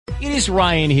It is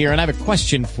Ryan here, and I have a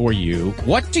question for you.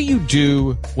 What do you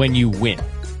do when you win?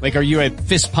 Like, are you a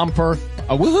fist pumper,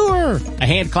 a woohooer, a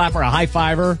hand clapper, a high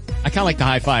fiver? I kind of like the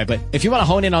high five, but if you want to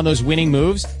hone in on those winning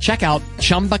moves, check out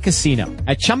Chumba Casino.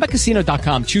 At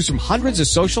ChumbaCasino.com, choose from hundreds of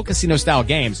social casino-style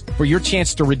games for your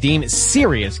chance to redeem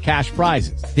serious cash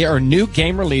prizes. There are new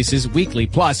game releases weekly,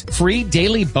 plus free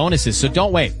daily bonuses. So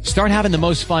don't wait. Start having the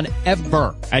most fun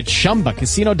ever at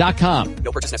ChumbaCasino.com.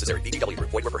 No purchase necessary. VGW Group.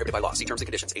 Void where prohibited by law. See terms and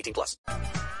conditions. 18+.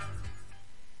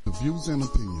 The views and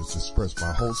opinions expressed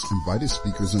by hosts, invited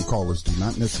speakers, and callers do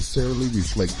not necessarily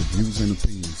reflect the views and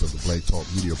opinions of the Black Talk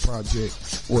Media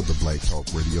Project or the Black Talk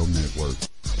Radio Network.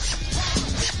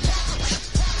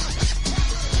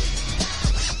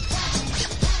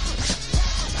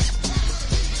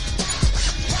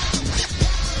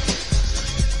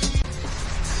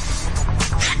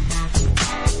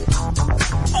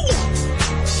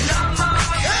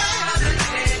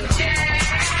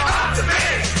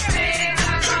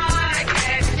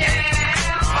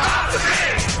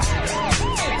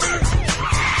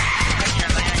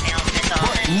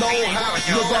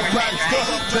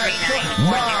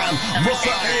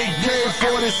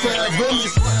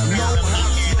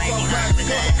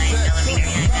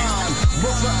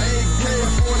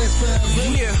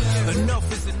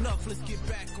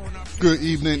 Good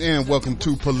evening and welcome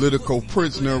to Political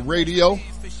Prisoner Radio.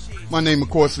 My name,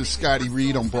 of course, is Scotty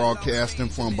Reed. I'm broadcasting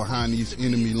from behind these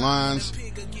enemy lines.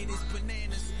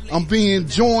 I'm being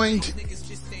joined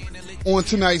on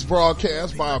tonight's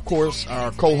broadcast by, of course,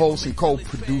 our co-host and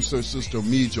co-producer, Sister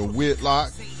Amelia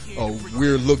Whitlock.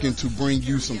 We're looking to bring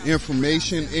you some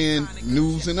information and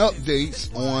news and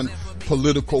updates on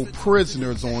political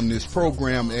prisoners on this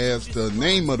program, as the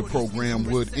name of the program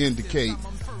would indicate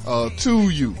to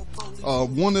you.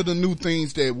 One of the new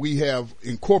things that we have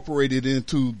incorporated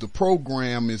into the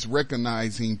program is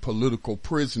recognizing political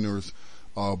prisoners'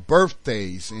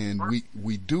 birthdays, and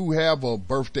we do have a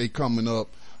birthday coming up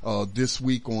this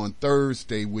week on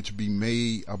Thursday, which will be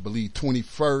May, I believe,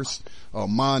 21st.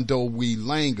 Mondo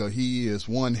Langa, he is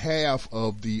one half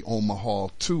of the Omaha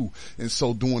 2. And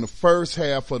so during the first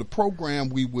half of the program,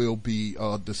 we will be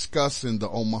discussing the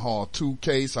Omaha 2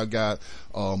 case. I got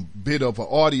a bit of an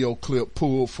audio clip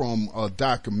pulled from a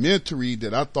documentary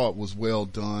that I thought was well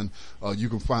done. You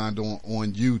can find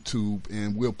on YouTube,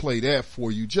 and we'll play that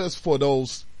for you just for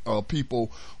those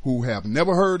people who have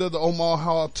never heard of the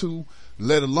Omaha 2,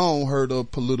 let alone heard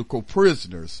of political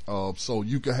prisoners. So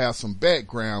you can have some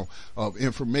background of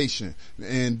information.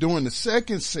 And during the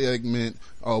second segment,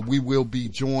 we will be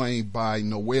joined by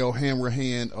Noelle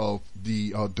Harrahan, of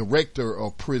the director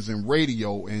of Prison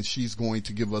Radio, and she's going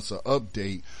to give us an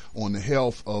update on the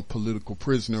health of political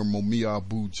prisoner Mumia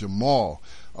Abu-Jamal.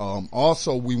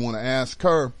 Also, we want to ask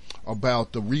her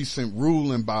about the recent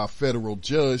ruling by a federal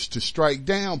judge to strike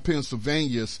down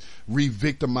Pennsylvania's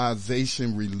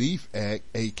Re-Victimization Relief Act,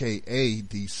 aka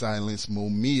the Silence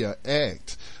Mumia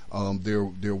Act.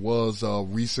 There was a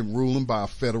recent ruling by a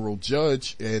federal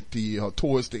judge at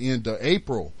towards the end of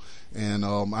April. And,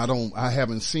 I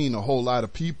haven't seen a whole lot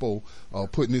of people,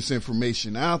 putting this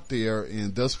information out there.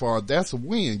 And thus far, that's a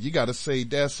win. You got to say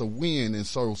that's a win. And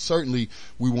so certainly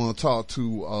we want to talk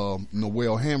to,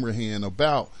 Noelle Harrahan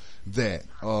about that.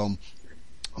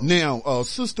 Now,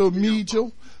 Sister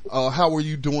Amelia, how are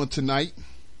you doing tonight?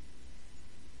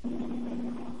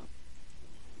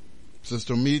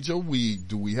 Sister Amelia,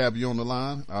 do we have you on the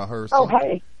line? I heard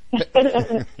something. Oh,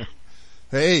 hey.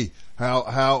 Hey,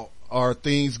 how are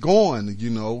things going?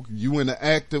 You know, you in an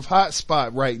active hot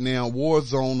spot right now, war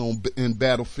zone in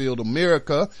Battlefield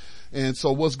America. And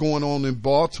so what's going on in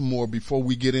Baltimore? Before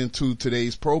we get into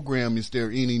today's program, is there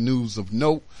any news of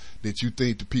note that you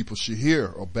think the people should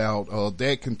hear about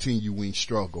that continuing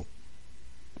struggle?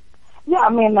 Yeah, I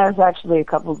mean, there's actually a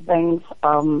couple of things.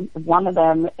 One of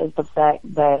them is the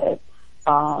fact that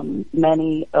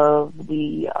many of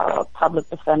the public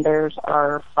defenders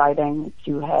are fighting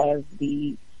to have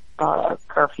the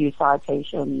curfew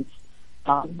citations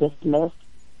dismissed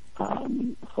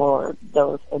for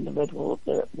those individuals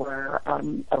that were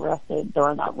arrested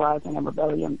during the uprising and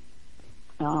rebellion.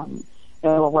 And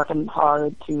we're working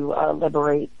hard to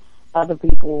liberate other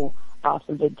people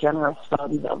through the generous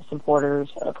funds of supporters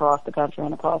across the country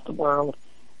and across the world,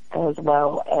 as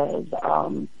well as,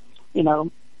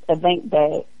 I think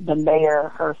that the mayor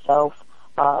herself,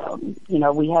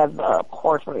 we have a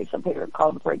horse race up here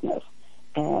called the Preakness,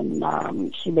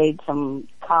 and she made some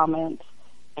comments,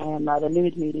 and the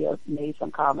news media made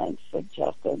some comments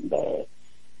suggesting that,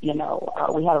 we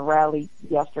had a rally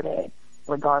yesterday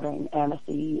regarding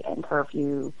amnesty and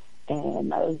curfew,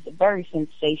 and it was very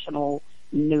sensational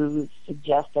news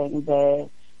suggesting that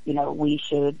we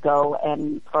should go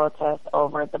and protest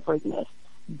over the Preakness.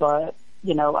 But,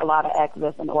 a lot of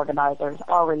activists and organizers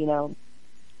already know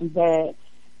that,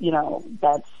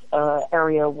 that's an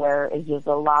area where it's just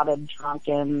a lot of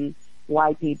drunken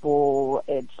white people.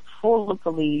 It's full of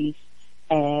police,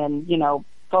 and,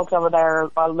 folks over there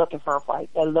are looking for a fight.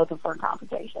 They're looking for a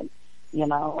confrontation,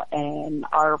 and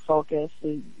our focus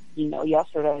is,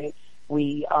 yesterday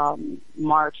we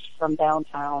marched from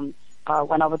downtown,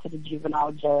 went over to the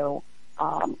juvenile jail,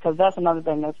 because that's another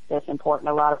thing that's important.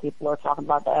 A lot of people are talking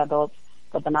about the adults,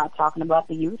 but they're not talking about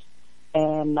the youth.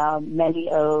 And many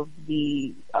of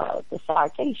the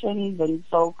citations and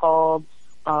so-called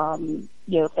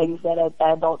things that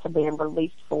adults are being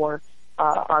released for,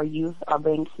 our youth are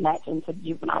being snatched into the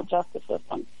juvenile justice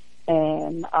system.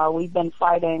 And we've been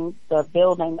fighting the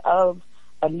building of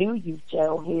a new youth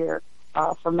jail here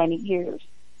for many years.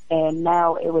 And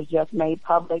now it was just made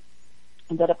public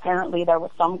that apparently there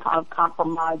was some kind of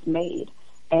compromise made,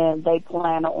 and they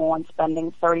plan on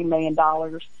spending $30 million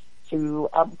to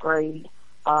upgrade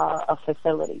a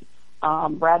facility,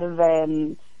 rather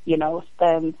than,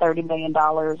 spend $30 million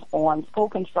on school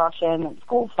construction and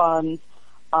school funds.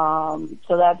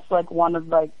 So that's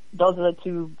those are the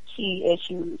two key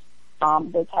issues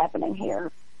that's happening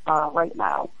here right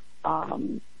now.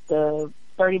 The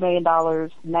 $30 million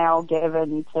now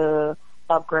given to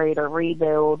upgrade or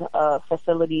rebuild a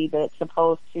facility that's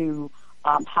supposed to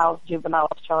house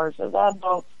juveniles charged as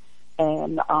adults,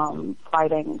 and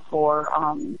fighting for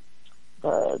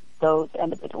those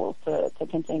individuals to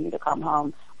continue to come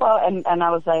home. Well, and I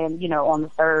was saying, on the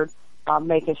third,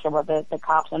 making sure that the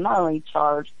cops are not only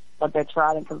charged, but they're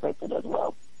tried and convicted as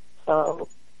well. So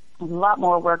there's a lot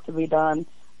more work to be done.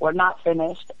 We're not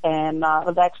finished, and I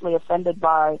was actually offended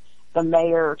by the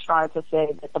mayor trying to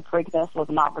say that the Preakness was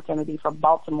an opportunity for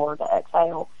Baltimore to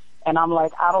exhale. And I'm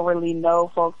like, I don't really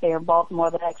know folks here in Baltimore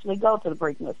that actually go to the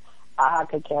Preakness. I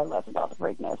could care less about the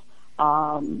Preakness.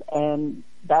 And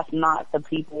that's not the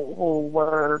people who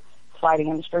were fighting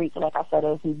in the streets. Like I said,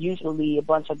 it's usually a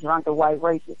bunch of drunken white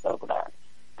racists over there.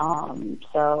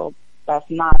 So that's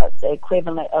not the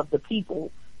equivalent of the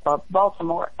people of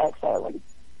Baltimore exhaling.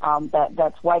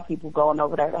 That's white people going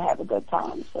over there to have a good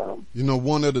time. So,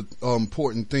 one of the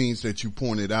important things that you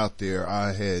pointed out there,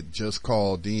 I had just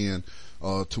called in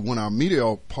to one of our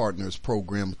media partners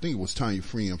program. I think it was Tanya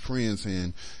Free and Friends,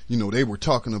 and they were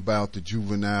talking about the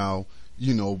juvenile,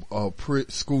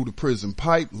 school to prison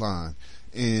pipeline,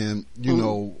 and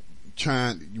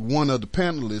one of the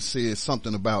panelists said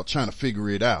something about trying to figure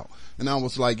it out. And I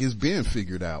was like, it's being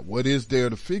figured out. What is there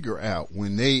to figure out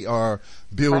when they are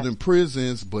building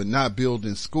prisons, but not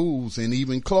building schools, and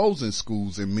even closing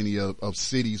schools in many of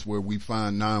cities where we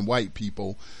find non-white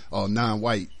people,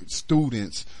 non-white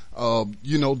students?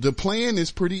 The plan is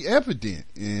pretty evident.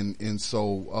 And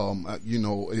so,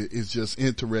 it's just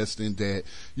interesting that,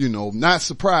 not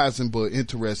surprising, but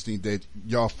interesting that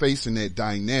y'all facing that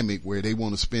dynamic where they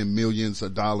want to spend millions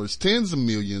of dollars, tens of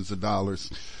millions of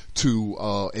dollars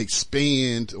to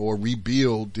expand or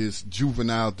rebuild this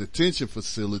juvenile detention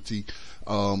facility,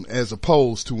 as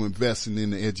opposed to investing in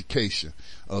the education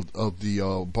of the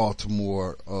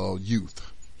Baltimore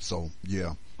youth. So,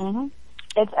 yeah. Mm-hmm.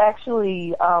 It's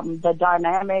actually the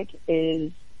dynamic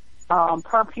is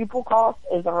per pupil cost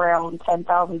is around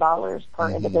 $10,000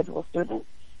 per individual student,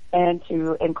 and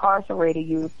to incarcerate a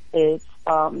youth is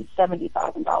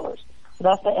 $70,000. So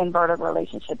that's the inverted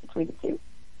relationship between the two.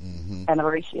 And the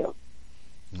ratio.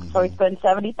 So we spend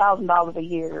 $70,000 a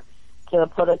year to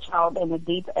put a child in the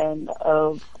deep end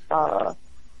of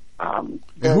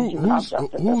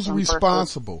who's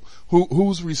responsible?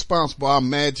 Who's responsible? I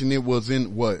imagine it was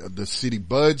in the city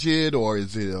budget, or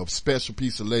is it a special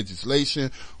piece of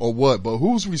legislation, or what? But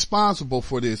who's responsible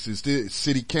for this? Is this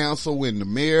city council and the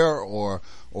mayor, or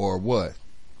what?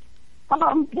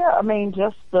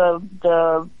 Just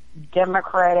the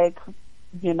Democratic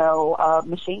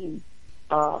machine.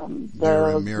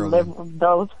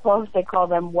 Those folks, they call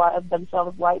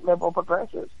themselves white liberal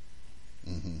progressives.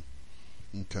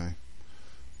 Okay.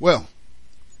 Well,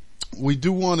 we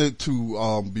do want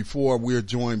to, before we're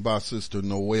joined by Sister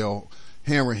Noelle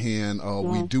Harrahan,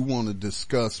 we do want to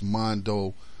discuss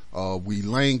Mondo. We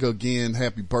lang again,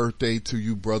 happy birthday to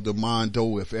you, Brother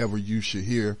Mondo, if ever you should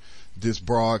hear this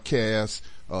broadcast.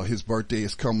 His birthday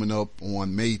is coming up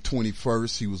on May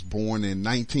 21st. He was born in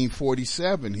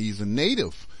 1947. He's a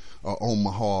native of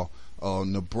Omaha,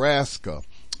 Nebraska.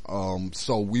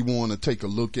 So we want to take a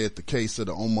look at the case of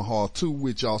the Omaha 2,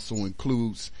 which also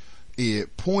includes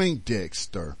Ed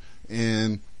Poindexter.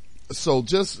 And So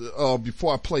just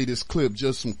before I play this clip,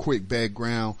 just some quick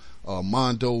background.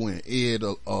 Mondo and Ed,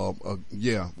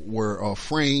 were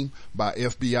framed by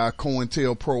FBI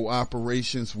COINTELPRO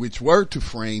operations, which were to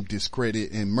frame,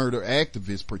 discredit, and murder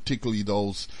activists, particularly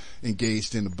those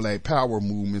engaged in the Black Power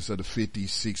movements of the 50s,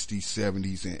 60s,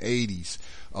 70s, and 80s.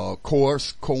 Of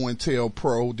course,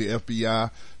 COINTELPRO, the FBI,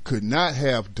 could not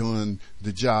have done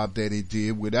the job that it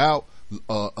did without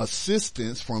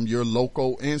assistance from your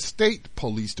local and state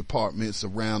police departments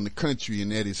around the country,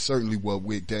 and that is certainly what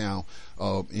went down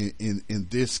in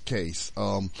this case.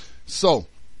 So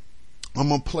I'm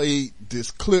gonna play this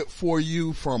clip for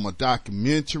you from a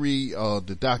documentary.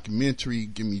 The documentary,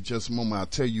 give me just a moment, I'll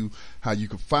tell you how you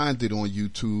can find it on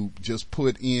YouTube. Just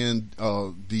put in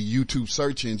the YouTube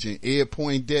search engine Ed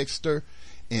Poindexter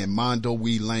and Mondo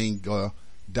We Langa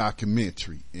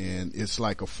documentary, and it's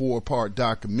like a 4-part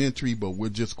documentary, but we're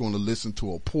just going to listen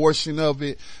to a portion of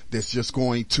it that's just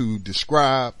going to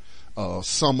describe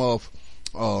some of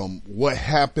what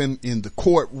happened in the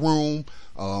courtroom,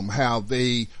 how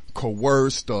they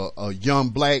coerced a young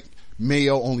black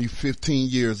male, only 15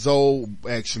 years old,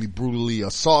 actually brutally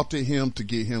assaulted him to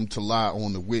get him to lie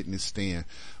on the witness stand.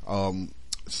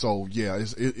 So yeah,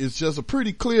 it's just a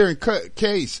pretty clear and cut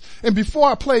case. And before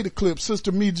I play the clip,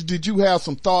 Sister Meja, did you have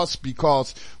some thoughts?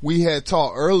 Because we had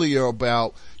talked earlier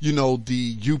about,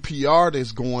 the UPR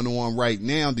that's going on right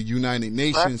now, the United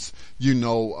Nations,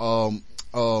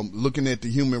 looking at the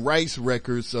human rights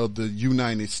records of the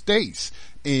United States.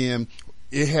 And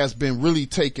it has been really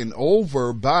taken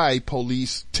over by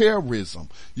police terrorism,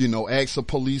 acts of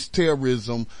police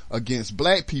terrorism against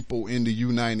black people in the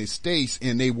United States.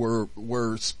 And they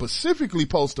were specifically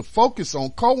supposed to focus on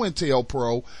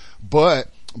COINTELPRO, but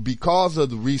because of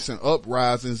the recent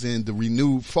uprisings and the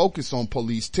renewed focus on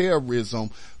police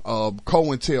terrorism,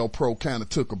 COINTELPRO kind of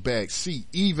took a back seat,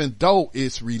 even though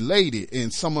it's related.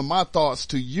 And some of my thoughts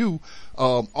to you,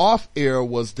 off air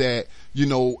was that,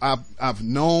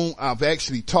 I've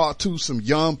actually talked to some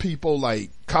young people, like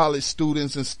college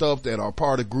students and stuff, that are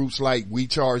part of groups like We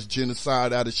Charge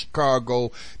Genocide out of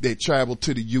Chicago that travel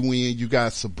to the UN. You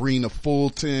got Sabrina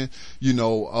Fulton,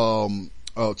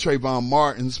 Trayvon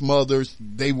Martin's mothers,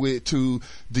 they went to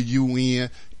the UN,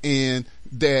 and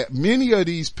that many of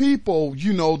these people,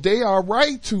 they are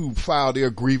right to file their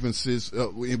grievances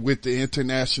with the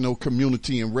international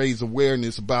community and raise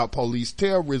awareness about police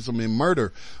terrorism and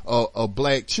murder of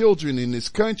black children in this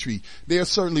country. They're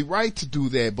certainly right to do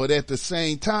that, but at the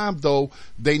same time, though,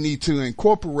 they need to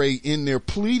incorporate in their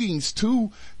pleadings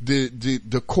to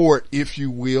the court, if you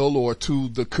will, or to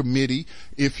the committee,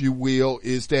 if you will,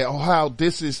 is that how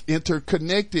this is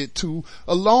interconnected to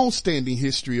a long-standing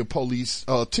history of police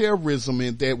terrorism,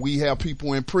 and that we have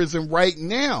people in prison right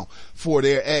now for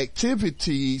their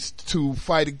activities to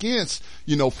fight against,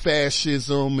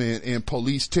 fascism and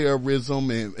police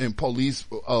terrorism and police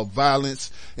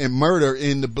violence and murder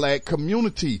in the black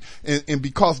community. And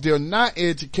because they're not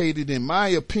educated, in my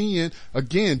opinion,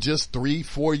 again, just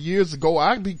 3-4 years ago,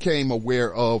 I became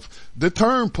aware of the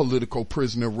term political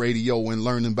prisoner radio and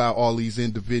learning about all these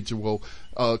individual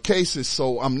cases.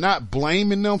 So I'm not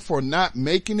blaming them for not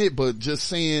making it, but just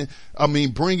saying,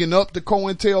 bringing up the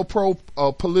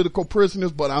COINTELPRO political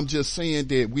prisoners, but I'm just saying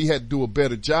that we had to do a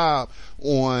better job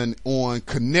on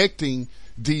connecting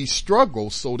these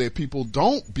struggles so that people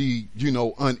don't be,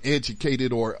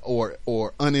 uneducated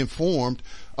or uninformed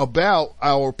about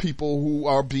our people who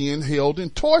are being held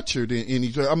and tortured in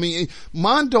each other.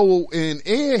 Mondo and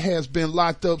Ed has been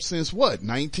locked up since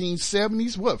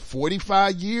 1970s,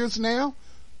 45 years now?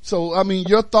 So,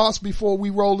 your thoughts before we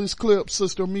roll this clip,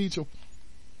 Sister Meja?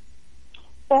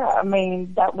 Yeah,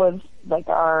 that was like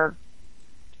our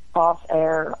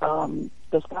off-air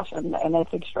discussion, and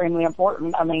it's extremely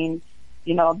important.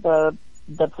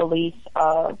 The police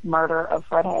murder of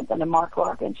Fred Hampton and Mark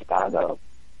Clark in Chicago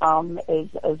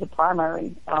is a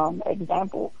primary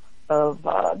example of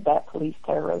that police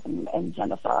terrorism and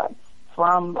genocide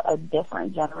from a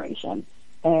different generation.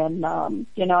 And, and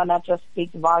that just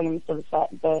speaks volumes to the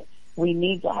fact that we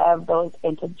need to have those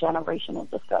intergenerational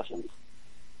discussions.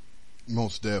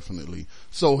 Most definitely.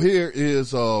 So here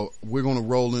is, we're going to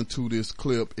roll into this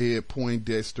clip. Ed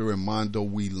Poindexter and Mondo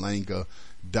We Langa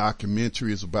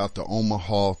documentary is about the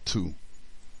Omaha 2.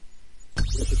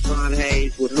 This is Ron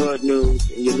Hayes with Hood News,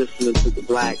 and you're listening to the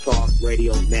Black Talk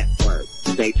Radio Network.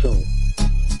 Stay tuned.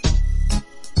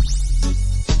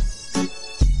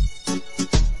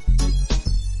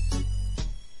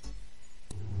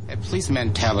 Police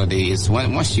mentality reality is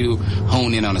once you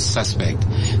hone in on a suspect,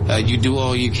 you do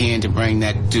all you can to bring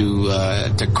that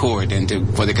to court and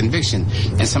for the conviction.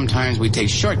 And sometimes we take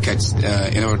shortcuts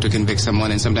in order to convict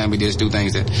someone, and sometimes we just do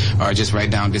things that are just right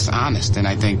down dishonest. And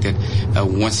I think that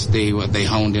once they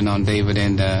honed in on David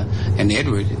and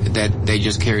Edward, that they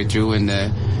just carried through and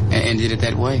did it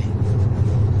that way.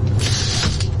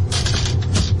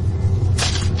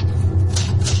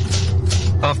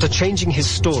 After changing his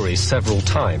story several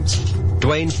times,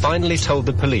 Dwayne finally told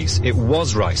the police it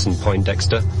was Rice and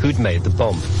Poindexter who'd made the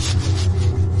bomb.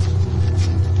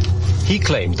 He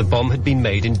claimed the bomb had been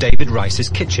made in David Rice's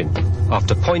kitchen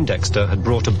after Poindexter had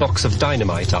brought a box of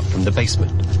dynamite up from the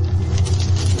basement.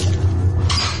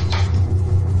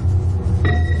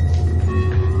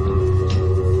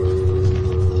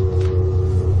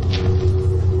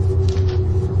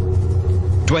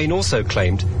 Dwayne also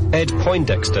claimed Ed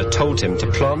Poindexter told him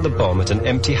to plant the bomb at an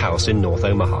empty house in North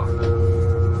Omaha.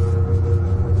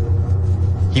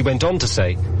 He went on to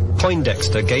say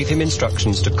Poindexter gave him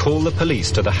instructions to call the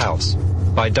police to the house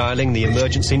by dialing the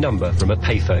emergency number from a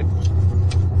payphone.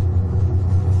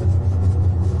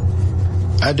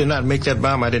 I did not make that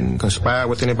bomb. I didn't conspire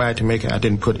with anybody to make it. I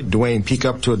didn't put Dwayne Peak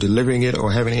up to delivering it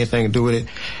or having anything to do with it.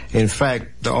 In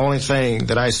fact, the only thing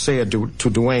that I said to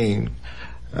Dwayne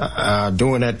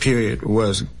during that period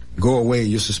was, go away,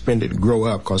 you're suspended, grow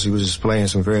up, because he was displaying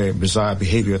some very bizarre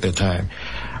behavior at that time.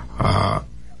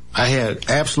 I had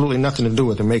absolutely nothing to do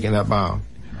with making that bomb.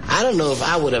 I don't know if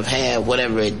I would have had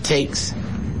whatever it takes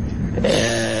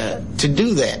to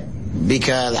do that,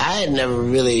 because I had never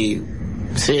really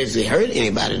seriously hurt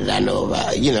anybody that I know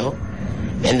about, you know.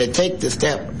 And to take the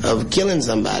step of killing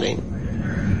somebody,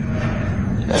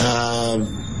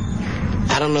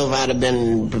 I don't know if I'd have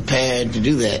been prepared to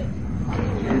do that.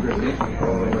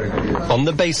 On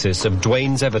the basis of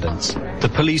Dwayne's evidence, the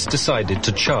police decided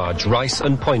to charge Rice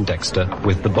and Poindexter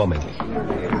with the bombing.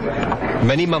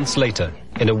 Many months later,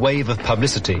 in a wave of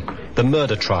publicity, the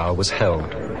murder trial was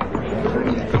held.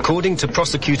 According to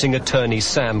prosecuting attorney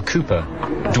Sam Cooper,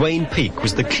 Dwayne Peak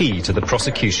was the key to the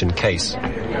prosecution case.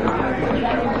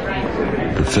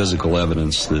 The physical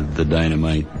evidence, the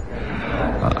dynamite,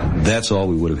 that's all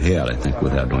we would have had, I think,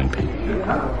 without Dwayne Peak.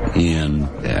 And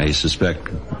I suspect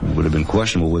it would have been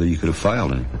questionable whether you could have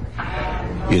filed anything.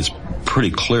 It's pretty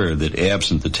clear that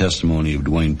absent the testimony of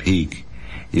Dwayne Peak,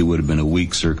 it would have been a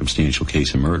weak circumstantial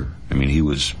case of murder. I mean, he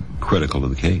was critical to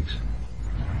the case.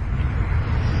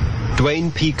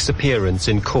 Dwayne Peak's appearance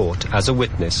in court as a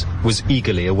witness was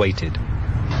eagerly awaited.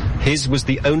 His was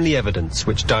the only evidence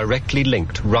which directly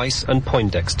linked Rice and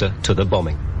Poindexter to the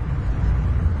bombing.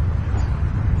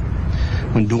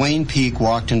 When Dwayne Peak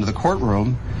walked into the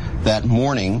courtroom that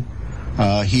morning,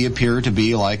 he appeared to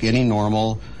be like any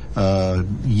normal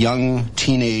young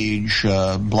teenage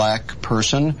black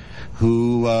person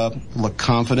who looked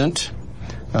confident,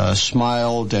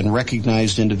 smiled, and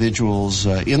recognized individuals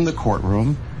in the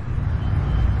courtroom.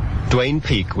 Dwayne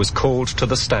Peak was called to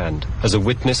the stand as a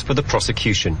witness for the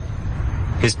prosecution.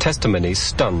 His testimony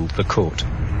stunned the court.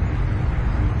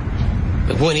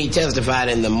 When he testified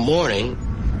in the morning,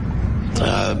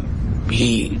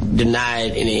 he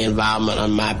denied any involvement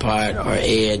on my part or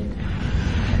Ed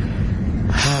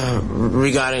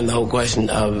regarding the whole question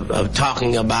of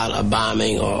talking about a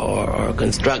bombing or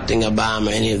constructing a bomb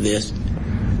or any of this.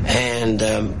 And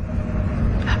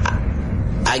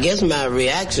I guess my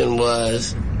reaction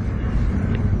was,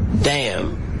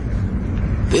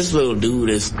 damn, this little dude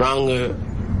is stronger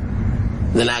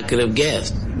than I could have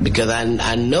guessed, because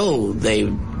I know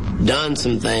they've done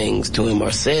some things to him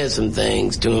or said some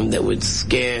things to him that would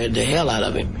scare the hell out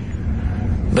of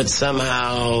him. But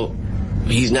somehow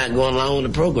he's not going along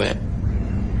with the program.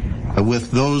 With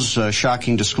those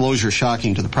shocking disclosures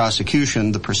shocking to the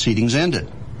prosecution, the proceedings ended.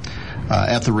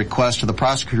 At the request of the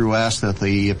prosecutor, who asked that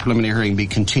the preliminary hearing be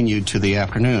continued to the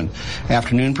afternoon.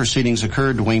 Afternoon proceedings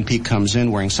occurred. Dwayne Peak comes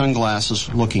in wearing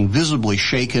sunglasses, looking visibly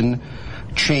shaken,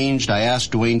 changed. I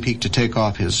asked Dwayne Peak to take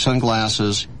off his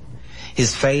sunglasses.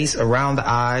 His face around the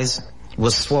eyes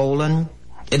was swollen.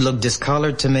 It looked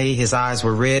discolored to me. His eyes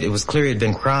were red. It was clear he had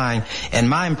been crying. And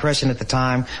my impression at the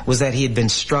time was that he had been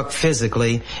struck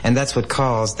physically, and that's what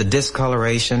caused the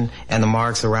discoloration and the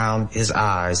marks around his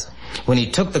eyes. When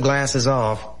he took the glasses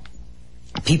off,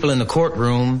 people in the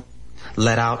courtroom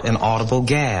let out an audible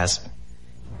gasp.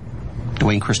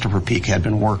 Dwayne Christopher Peak had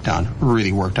been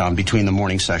really worked on between the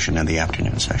morning session and the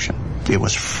afternoon session. It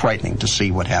was frightening to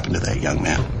see what happened to that young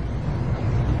man.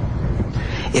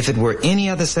 If it were any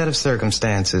other set of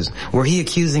circumstances, were he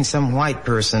accusing some white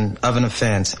person of an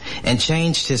offense and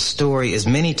changed his story as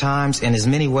many times and as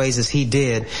many ways as he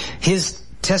did, his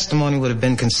testimony would have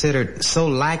been considered so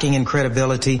lacking in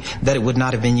credibility that it would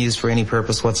not have been used for any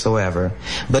purpose whatsoever.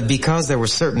 But because there were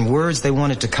certain words they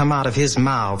wanted to come out of his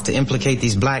mouth to implicate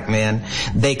these black men,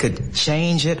 they could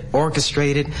change it,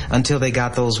 orchestrate it, until they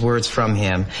got those words from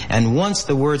him. And once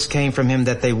the words came from him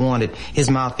that they wanted, his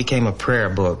mouth became a prayer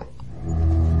book.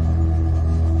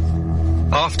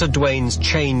 After Dwayne's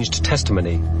changed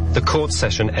testimony, the court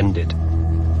session ended.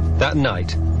 That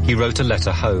night, he wrote a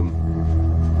letter home.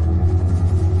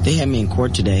 They had me in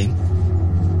court today.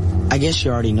 I guess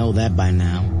you already know that by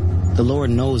now. The Lord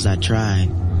knows I tried,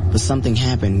 but something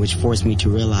happened which forced me to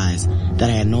realize that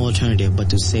I had no alternative but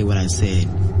to say what I said.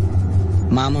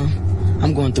 Mama,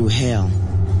 I'm going through hell.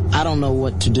 I don't know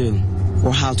what to do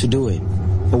or how to do it,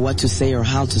 or what to say or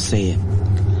how to say it.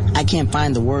 I can't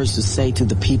find the words to say to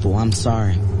the people I'm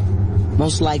sorry.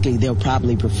 Most likely they'll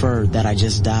probably prefer that I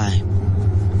just die.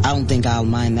 I don't think I'll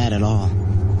mind that at all.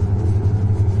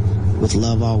 With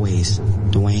love always,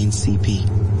 Dwayne C.P.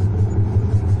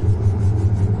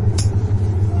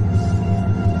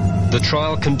 The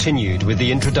trial continued with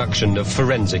the introduction of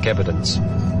forensic evidence.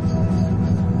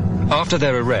 After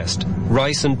their arrest,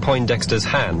 Rice and Poindexter's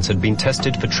hands had been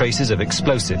tested for traces of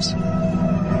explosives.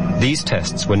 These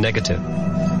tests were negative.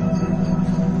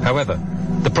 However,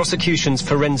 the prosecution's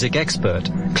forensic expert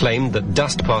claimed that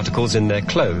dust particles in their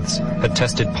clothes had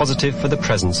tested positive for the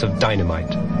presence of dynamite.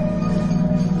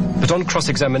 But on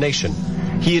cross-examination,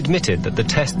 he admitted that the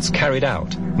tests carried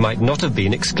out might not have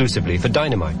been exclusively for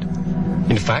dynamite.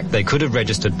 In fact, they could have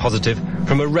registered positive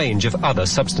from a range of other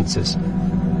substances.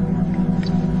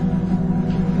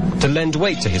 To lend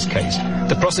weight to his case,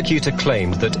 the prosecutor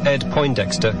claimed that Ed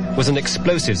Poindexter was an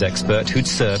explosives expert who'd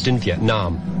served in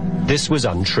Vietnam. This was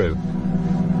untrue.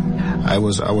 I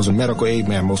was a medical aid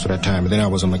man most of that time, and then I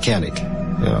was a mechanic.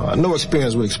 No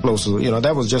experience with explosives.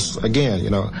 That was just, again,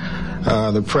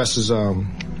 the press is in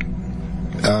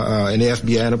the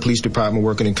FBI and the police department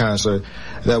working in concert.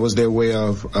 That was their way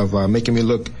of making me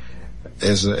look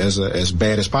as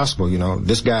bad as possible.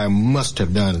 This guy must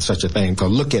have done such a thing.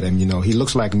 Because look at him. He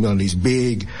looks like one of these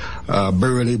big,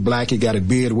 burly black. He got a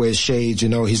beard, wears shades.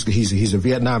 He's a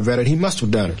Vietnam veteran. He must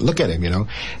have done it. Look at him.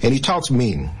 And he talks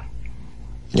mean.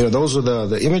 Those are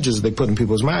the images they put in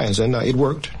people's minds, and it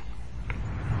worked.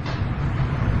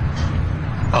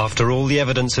 After all the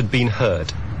evidence had been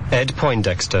heard, Ed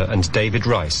Poindexter and David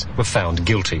Rice were found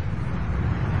guilty.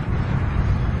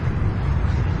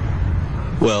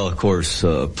 Well, of course,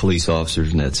 police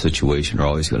officers in that situation are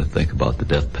always going to think about the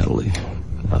death penalty.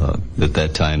 At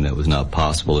that time, that was not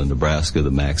possible in Nebraska.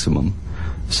 The maximum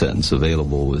sentence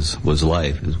available was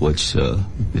life, is what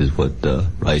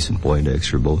Rice and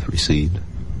Poindexter both received.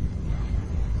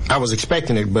 I was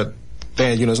expecting it, but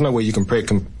then there's no way you can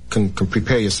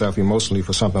prepare yourself emotionally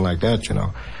for something like that.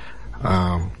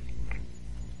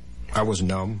 I was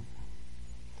numb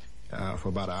for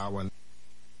about an hour.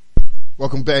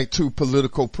 Welcome back to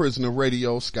Political Prisoner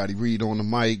Radio. Scotty Reed on the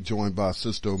mic, joined by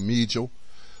Sister Omaha.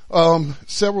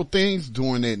 Several things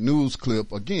during that news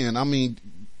clip. Again,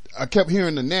 I kept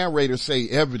hearing the narrator say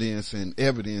evidence and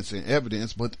evidence and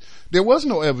evidence, but there was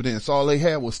no evidence. All they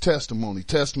had was testimony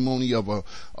of a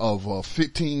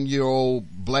 15-year-old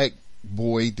black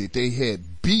boy that they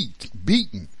had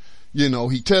beaten.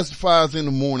 He testifies in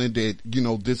the morning that,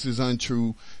 this is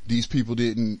untrue. These people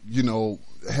didn't,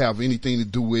 have anything to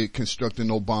do with constructing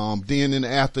no bomb. Then in the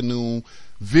afternoon,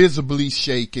 visibly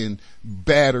shaken,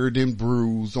 battered and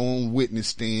bruised on witness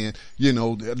stand,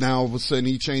 now all of a sudden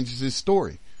he changes his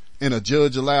story. And a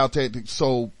judge allowed that.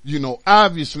 So,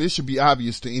 obviously it should be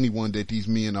obvious to anyone that these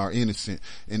men are innocent,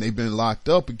 and they've been locked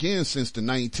up again since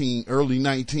the early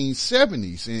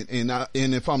 1970s.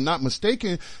 And if I'm not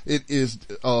mistaken, it is,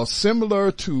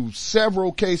 similar to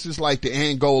several cases like the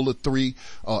Angola 3,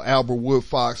 Albert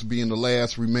Woodfox being the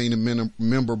last remaining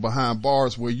member behind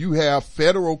bars, where you have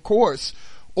federal courts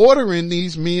ordering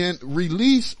these men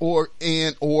released or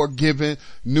given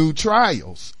new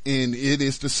trials. And it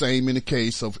is the same in the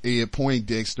case of Ed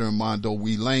Poindexter and Mondo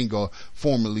Wielanga,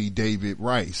 formerly David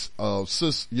Rice.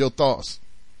 Sis, your thoughts?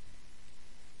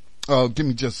 Give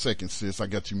me just a second, sis. I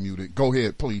got you muted. Go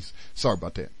ahead, please. Sorry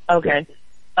about that. Okay.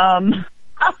 One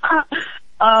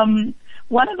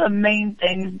of the main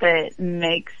things that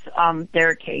makes,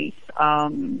 their case,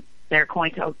 their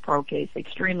COINTELPRO case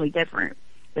extremely different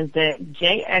is that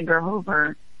J. Edgar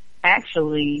Hoover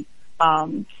actually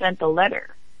sent a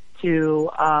letter to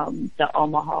the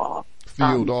Omaha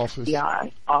field office.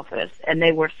 FBI office, and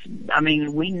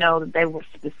we know that they were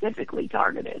specifically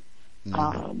targeted.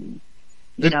 Mm-hmm.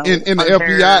 And the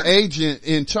FBI agent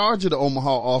in charge of the Omaha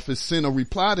office sent a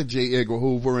reply to J. Edgar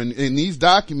Hoover, and these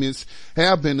documents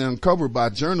have been uncovered by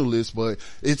journalists, but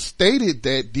it stated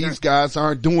that these guys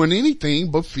aren't doing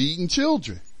anything but feeding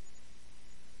children.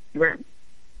 Right.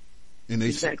 And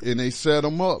they set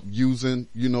them up using,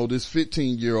 this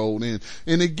 15-year-old.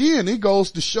 And again, it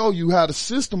goes to show you how the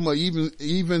system will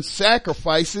even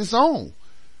sacrifice its own.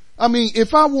 I mean,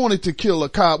 if I wanted to kill a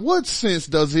cop, what sense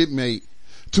does it make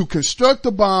to construct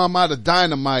a bomb out of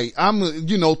dynamite? I'm,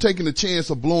 taking the chance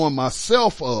of blowing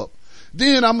myself up.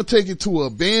 Then I'm going to take it to an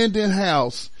abandoned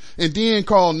house and then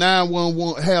call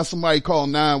 911, have somebody call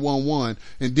 911.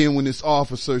 And then when this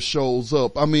officer shows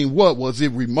up, I mean, what was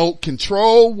it? Remote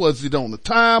control? Was it on the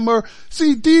timer?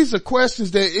 See, these are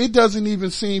questions that it doesn't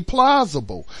even seem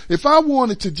plausible. If I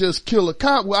wanted to just kill a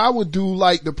cop, well, I would do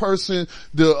like the person,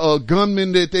 the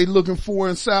gunman that they looking for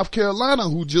in South Carolina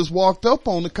who just walked up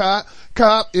on the cop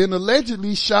and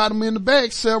allegedly shot him in the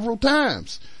back several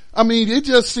times. I mean, it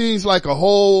just seems like a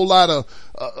whole lot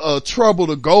of trouble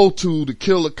to go to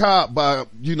kill a cop by,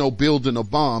 building a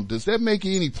bomb. Does that make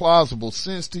any plausible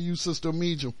sense to you, Sister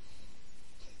Mijel?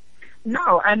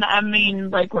 No, and I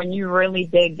mean, like when you really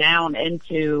dig down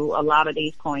into a lot of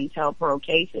these COINTELPRO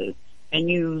cases and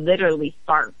you literally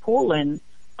start pulling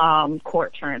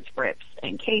court transcripts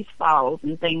and case files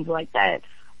and things like that,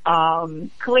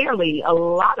 clearly a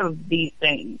lot of these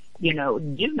things,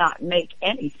 do not make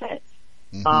any sense.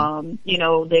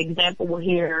 Mm-hmm. The example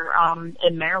here,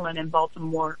 in Maryland and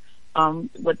Baltimore,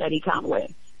 with Eddie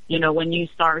Conway, when you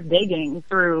start digging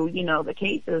through, the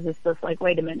cases, it's just like,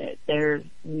 wait a minute, there's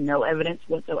no evidence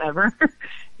whatsoever.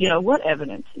 What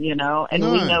evidence, and none.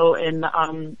 We know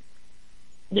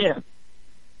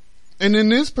And in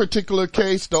this particular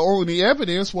case, the only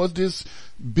evidence was this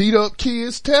beat up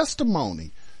kid's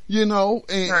testimony. And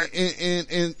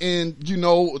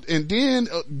then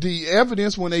the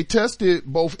evidence when they tested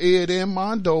both Ed and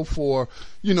Mondo for,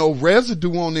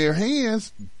 residue on their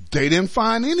hands, they didn't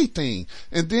find anything.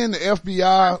 And then the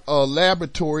FBI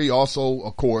laboratory also,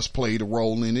 of course, played a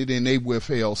role in it, and they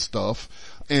withheld stuff.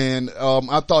 And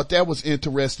I thought that was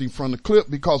interesting from the clip,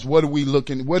 because what did we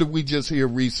just hear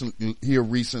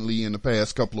recently in the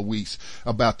past couple of weeks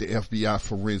about the FBI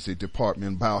forensic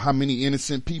department, about how many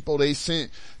innocent people they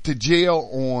sent to jail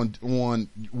on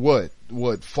what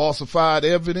falsified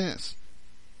evidence?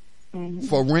 Mm-hmm.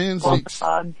 Forensics.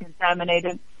 Falsified,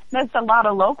 contaminated. There's a lot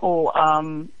of local,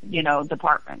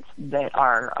 departments that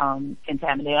are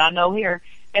contaminated. I know here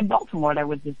in Baltimore there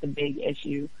was just a big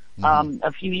issue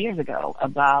a few years ago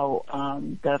about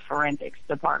the forensics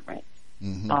department,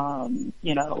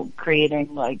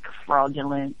 creating like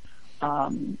fraudulent,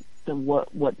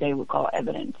 what they would call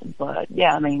evidence. But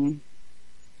yeah, I mean,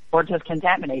 or just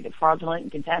fraudulent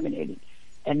and contaminated.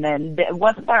 And then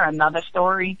wasn't there another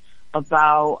story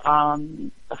about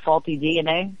a faulty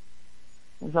DNA?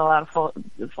 There's a lot of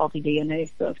faulty DNA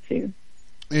stuff too.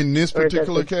 In this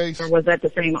particular case? Or was that the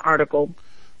same article?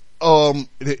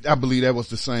 I believe that was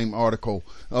the same article.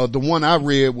 The one I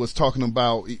read was talking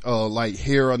about, like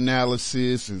hair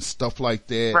analysis and stuff like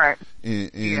that. Right.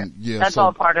 And that's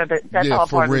all part of it. That's all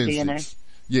part of the DNA.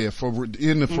 Yeah,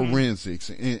 in the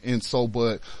forensics. And so,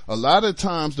 but a lot of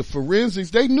times the forensics,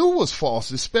 they knew was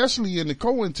false, especially in the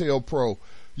COINTELPRO,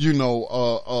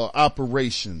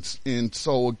 operations. And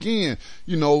so again,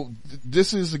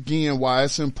 this is again why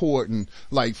it's important.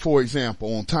 Like, for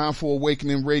example, on Time for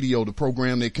Awakening Radio, the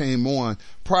program that came on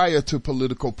prior to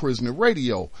Political Prisoner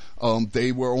Radio,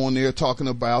 they were on there talking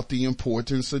about the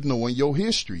importance of knowing your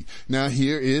history. Now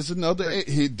here is another,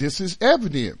 this is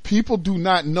evident. People do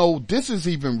not know this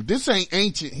ain't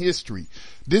ancient history.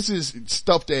 This is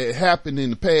stuff that happened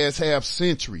in the past half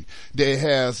century that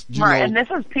has, and this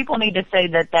is, people need to say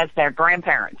that that's their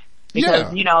grandparents.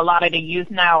 Because, a lot of the youth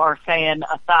now are saying,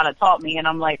 Asada taught me, and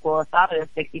I'm like, well, Asada is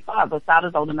 65.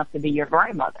 Asada's old enough to be your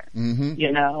grandmother.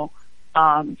 Mm-hmm.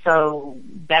 So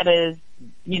that is,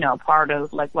 part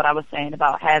of like what I was saying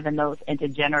about having those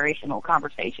intergenerational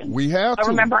conversations. We have to.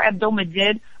 Remember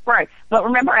Abdul-Majid, right. But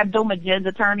remember Abdul-Majid's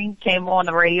attorney came on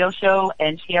the radio show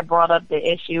and she had brought up the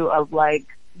issue of like,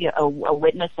 a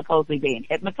witness supposedly being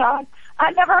hypnotized.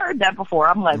 I never heard that before.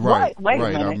 I'm like, right, what? Wait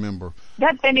a minute. I remember.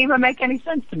 That didn't even make any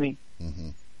sense to me. Mm-hmm.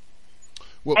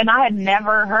 Well, and I had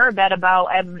never heard that about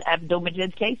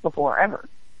Abdul-Majid's case before, ever.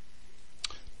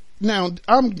 Now,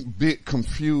 I'm a bit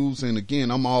confused, and again,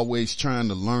 I'm always trying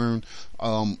to learn.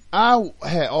 I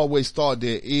had always thought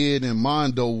that Ed and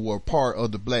Mondo were part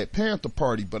of the Black Panther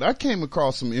Party, but I came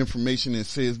across some information that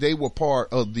says they were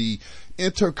part of the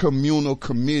Intercommunal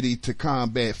Committee to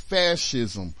Combat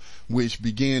Fascism, which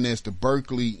began as the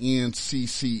Berkeley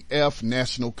NCCF,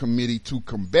 National Committee to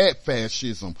Combat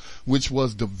Fascism, which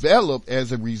was developed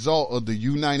as a result of the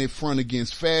United Front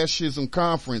Against Fascism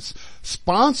conference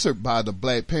sponsored by the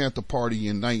Black Panther Party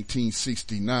in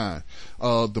 1969.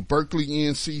 The Berkeley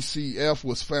NCCF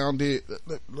was founded,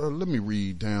 let me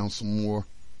read down some more.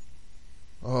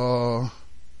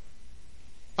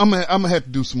 I'm gonna have to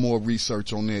do some more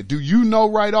research on that. Do you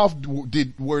know right off,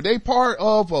 were they part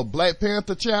of a Black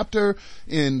Panther chapter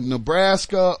in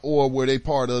Nebraska, or were they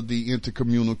part of the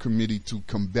Intercommunal Committee to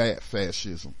Combat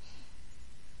Fascism?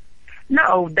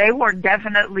 No, they were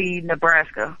definitely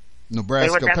Nebraska. Nebraska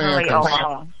They were definitely Panthers.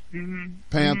 Omaha. Mm-hmm.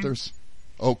 Panthers?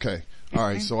 Okay. All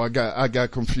right. So I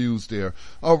got confused there.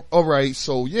 All right.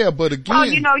 So yeah, but again.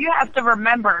 Well, you have to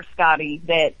remember, Scotty,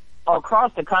 that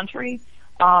across the country,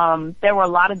 there were a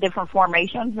lot of different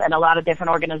formations and a lot of different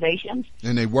organizations.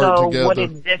 And they worked together. So what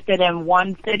existed in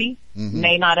one city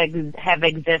may not have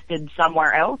existed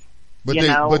somewhere else. But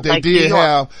they did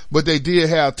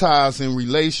have ties and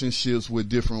relationships with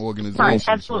different organizations. Right,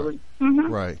 absolutely. Right.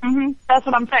 Mm-hmm. Right. Mm-hmm. That's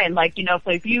what I'm saying.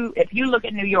 So if you look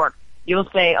at New York, you'll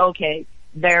say, okay,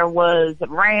 there was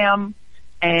RAM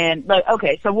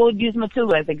so we'll use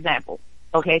Matulu as example.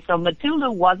 Okay, so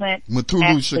Matulu wasn't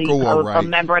actually a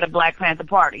member of the Black Panther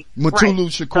Party. Matulu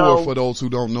Shakur, So, for those who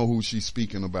don't know who she's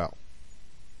speaking about.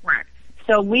 Right.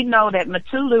 So we know that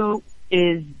Matulu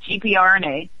is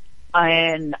GPRNA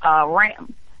and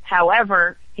RAM.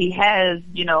 However, he has,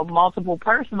 multiple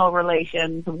personal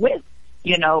relations with,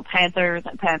 Panthers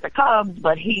and Panther Cubs,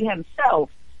 but he himself,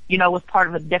 was part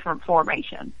of a different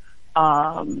formation.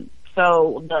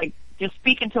 Just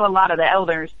speaking to a lot of the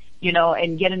elders,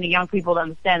 and getting the young people to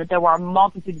understand that there were a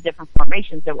multitude of different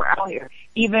formations that were out here.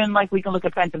 Even we can look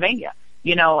at Pennsylvania,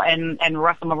 and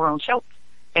Russell Maroon Schultz.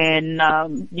 And,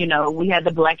 we had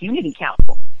the Black Unity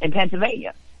Council in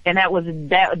Pennsylvania. And that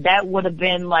would have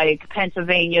been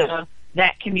Pennsylvania,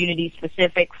 that community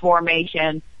specific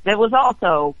formation that was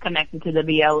also connected to the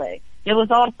BLA. It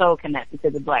was also connected to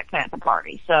the Black Panther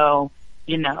Party. So,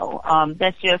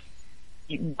 that's just,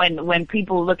 when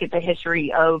people look at the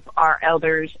history of our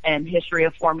elders and history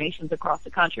of formations across the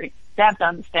country, they have to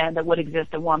understand that what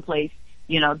exists in one place,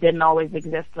 didn't always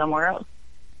exist somewhere else.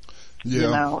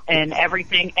 Yeah. And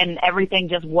everything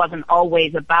just wasn't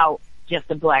always about just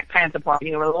the Black Panther Party.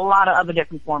 There were a lot of other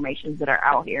different formations that are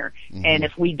out here. Mm-hmm. And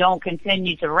if we don't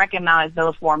continue to recognize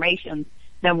those formations,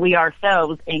 then we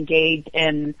ourselves engage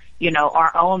in,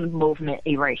 our own movement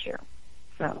erasure.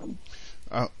 So.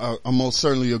 I most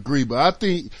certainly agree, but I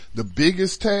think the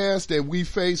biggest task that we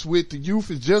face with the youth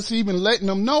is just even letting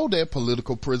them know that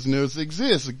political prisoners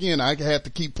exist. Again, I have to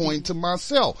keep pointing to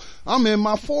myself. I'm in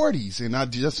my 40s and I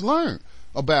just learned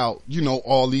about,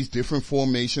 all these different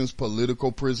formations,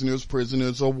 political prisoners,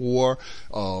 prisoners of war,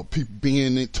 people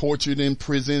being tortured in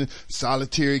prison,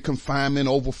 solitary confinement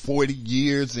over 40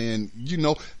 years. And,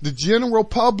 the general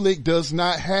public does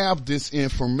not have this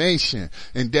information.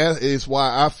 And that is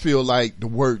why I feel like the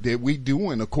work that we do,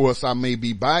 and of course I may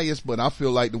be biased, but I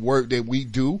feel like the work that we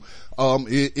do,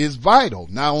 is vital.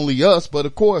 Not only us, but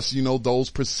of course, those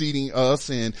preceding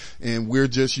us, and we're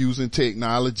just using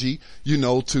technology,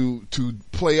 to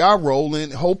play our role in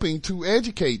hoping to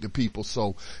educate the people.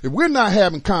 So if we're not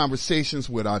having conversations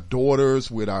with our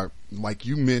daughters, with our, like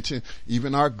you mentioned,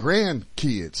 even our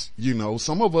grandkids,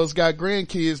 some of us got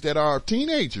grandkids that are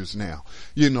teenagers now,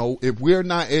 if we're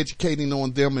not educating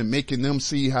on them and making them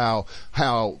see how,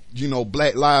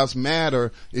 Black Lives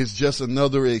Matter is just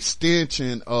another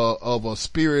extension of a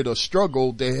spirit of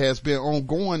struggle that has been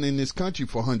ongoing in this country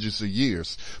for hundreds of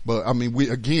years. But I mean, we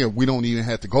don't even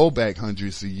have to go back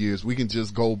hundreds of years. We can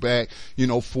just go back,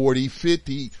 40,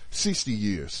 50, 60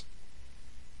 years.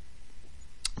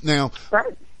 Now,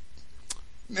 right.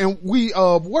 And we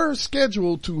were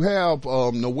scheduled to have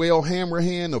Noelle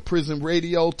Harrahan of Prison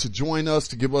Radio to join us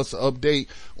to give us an update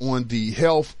on the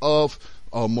health of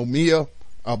Mumia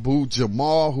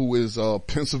Abu-Jamal, who is a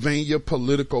Pennsylvania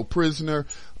political prisoner.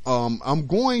 I'm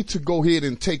going to go ahead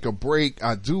and take a break.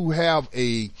 I do have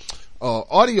a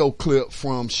audio clip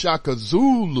from Shaka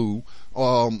Zulu,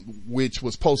 which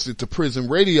was posted to Prison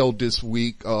Radio this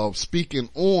week, speaking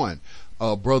on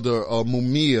brother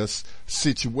Mumia's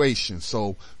situation.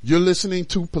 So you're listening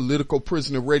to Political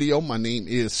Prisoner Radio. My name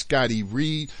is Scotty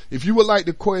Reed. If you would like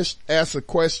to ask a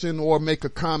question or make a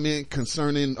comment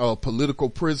concerning political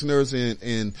prisoners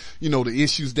and the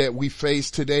issues that we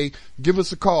face today, give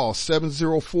us a call.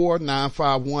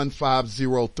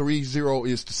 704-951-5030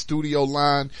 is the studio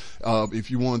line. If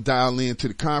you want to dial in to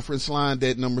the conference line,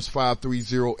 that number's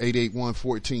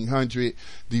 530-881-1400.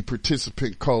 The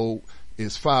participant code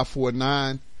is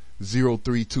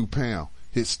 549-032#.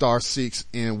 Hit *6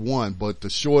 and 1. But the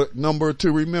short number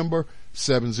to remember,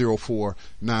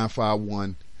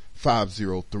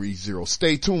 704-951-5030.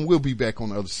 Stay tuned. We'll be back on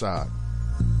the other side.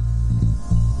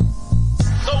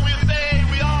 So we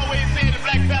always say in the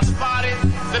Black Panther Party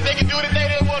that they can do anything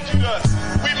they want to us.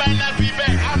 We might not be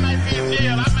back. I might be in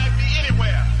jail. I might be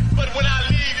anywhere. But when I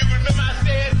leave, you remember I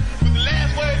said with the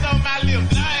last words on my lips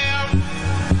that I am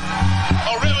a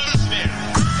revolutionary.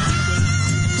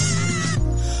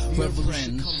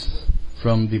 Friends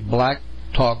from the Black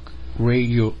Talk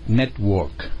Radio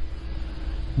Network.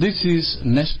 This is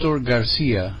Nestor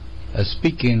Garcia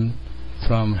speaking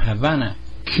from Havana,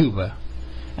 Cuba.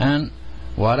 And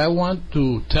what I want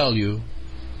to tell you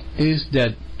is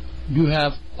that you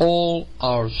have all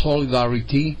our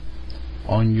solidarity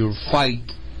on your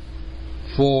fight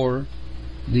for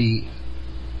the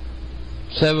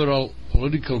several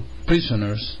political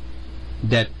prisoners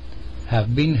that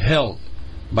have been held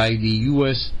by the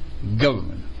U.S.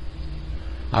 government.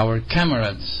 Our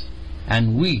comrades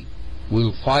and we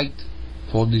will fight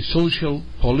for the social,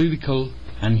 political,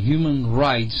 and human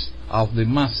rights of the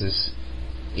masses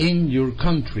in your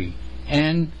country,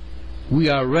 and we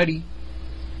are ready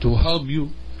to help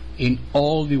you in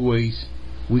all the ways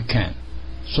we can.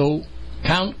 So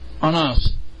count on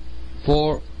us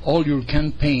for all your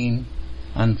campaign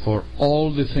and for all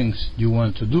the things you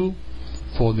want to do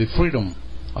for the freedom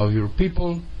of your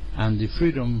people and the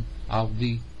freedom of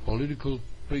the political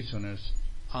prisoners.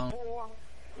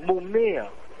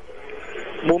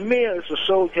 Mumia is a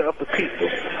soldier of the people,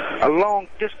 a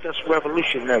long-distance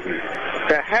revolutionary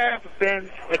that have been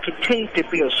and continue to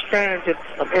be a standard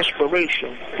of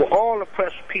inspiration for all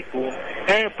oppressed people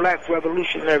and black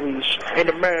revolutionaries in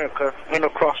America and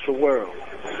across the world.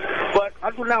 But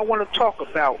I do not want to talk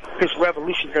about his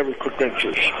revolutionary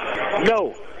credentials.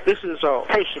 No, this is a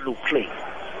personal plea.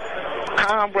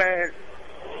 Comrade,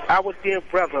 our dear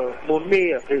brother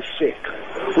Mumia is sick.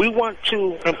 We want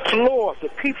to implore the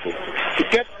people to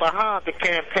get behind the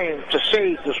campaign to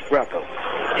save this brother.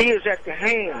 He is at the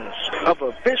hands of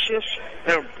a vicious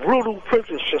and brutal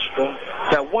prison system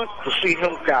that wants to see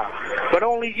him die. But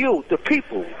only you, the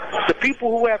people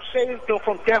who have saved him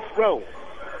from death row,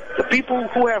 the people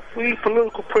who have freed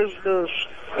political prisoners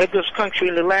in this country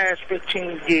in the last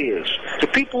 15 years, the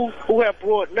people who have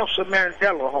brought Nelson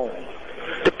Mandela home,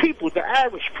 the people, the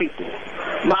Irish people,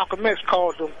 Malcolm X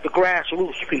called them the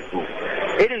grassroots people.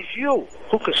 It is you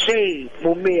who can save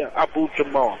Mumia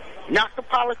Abu-Jamal, not the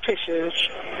politicians,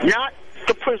 not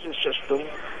the prison system,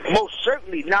 most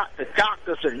certainly not the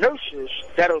doctors and nurses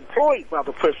that are employed by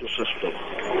the prison system.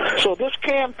 So this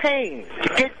campaign to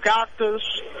get doctors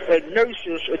and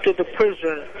nurses into the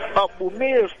prison of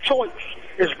Mumia's choice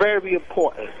is very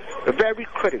important, very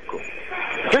critical.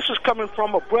 This is coming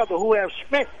from a brother who has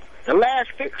spent the last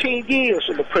 15 years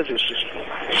in the prison system.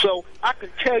 So I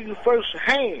can tell you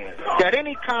firsthand that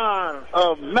any kind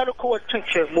of medical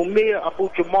attention Mumia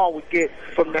Abu-Jamal would get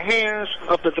from the hands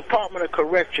of the Department of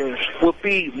Corrections would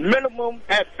be minimum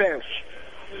at best.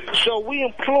 So we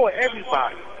implore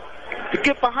everybody to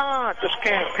get behind this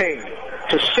campaign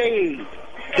to save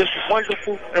this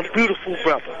wonderful and beautiful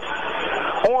brother.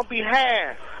 On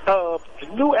behalf of the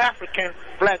New African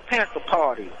Black Panther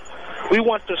Party, we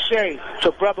want to say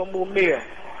to Brother Mumia,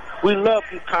 we love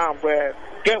you, comrade.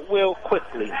 Get well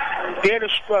quickly. Dare to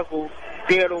struggle,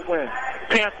 dare to win.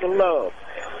 Panther love.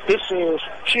 This is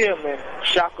Chairman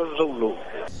Shaka Zulu.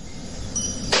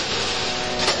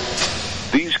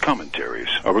 These commentaries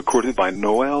are recorded by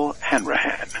Noelle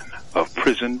Harrahan of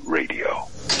Prison Radio.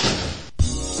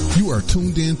 You are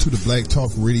tuned in to the Black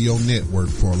Talk Radio Network.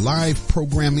 For live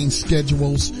programming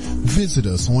schedules, visit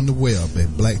us on the web at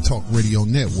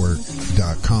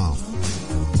blacktalkradionetwork.com.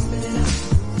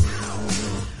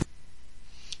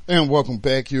 And welcome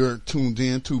back. You're tuned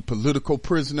in to Political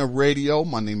Prisoner Radio.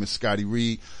 My name is Scotty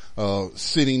Reed.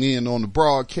 Sitting in on the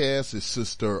broadcast is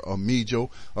Sister Amijo.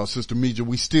 Sister Amijo,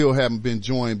 we still haven't been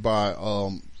joined by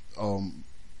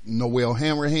Noelle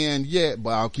Harrahan yet, but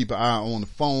I'll keep an eye on the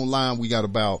phone line. We got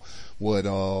about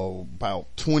about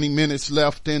 20 minutes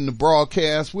left in the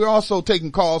broadcast. We're also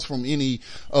taking calls from any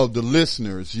of the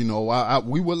listeners. You know,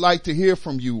 we would like to hear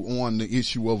from you on the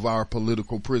issue of our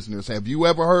political prisoners. Have you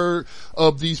ever heard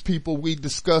of these people we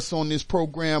discuss on this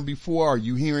program before? Are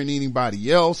you hearing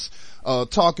anybody else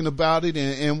talking about it?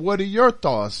 And what are your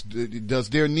thoughts? Does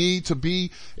there need to be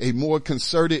a more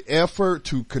concerted effort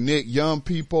to connect young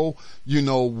people, you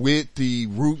know, with the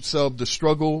roots of the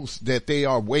struggles that they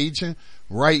are waging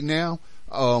right now?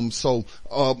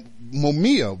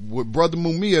 Mumia, with Brother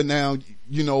Mumia now,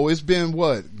 you know, it's been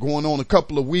going on a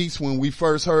couple of weeks when we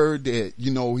first heard that,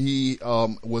 you know, he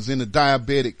was in a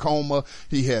diabetic coma.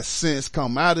 He has since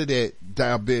come out of that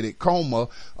diabetic coma,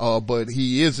 but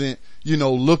he isn't, you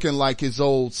know, looking like his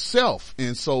old self.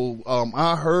 And so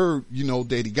I heard, you know,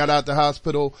 that he got out the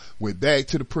hospital, went back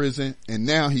to the prison, and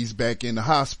now he's back in the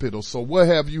hospital. So what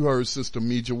have you heard, Sister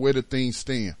Meja? Where do things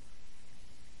stand?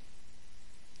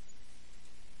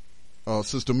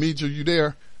 Sister Meja, you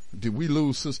there? Did we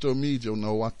lose Sister Meja?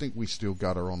 No, I think we still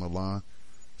got her on the line.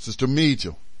 Sister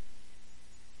Meja.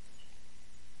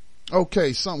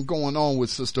 Okay, something going on with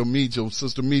Sister Meja.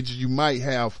 Sister Meja, you might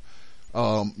have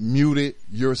muted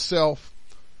yourself.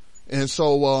 And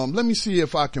so let me see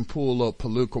if I can pull up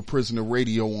Political Prisoner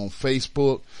Radio on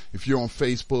Facebook. If you're on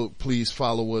Facebook, please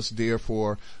follow us there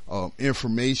for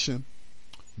information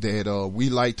that we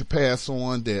like to pass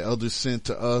on, that others sent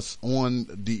to us on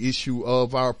the issue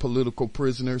of our political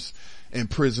prisoners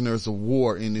and prisoners of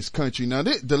war in this country. Now,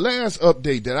 the last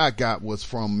update that I got was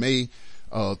from May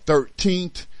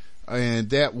 13th, and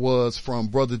that was from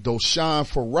Brother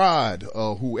Doshan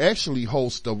Farad, who actually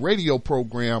hosts a radio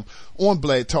program on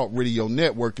Black Talk Radio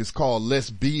Network. It's called Let's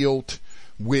Build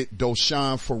with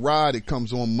Doshan Farad. It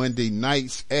comes on Monday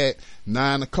nights at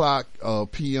 10 o'clock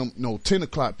p.m.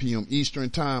 Eastern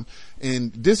time.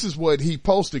 And this is what he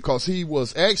posted, because he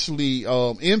was actually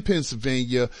in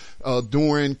Pennsylvania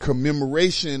during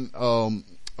commemoration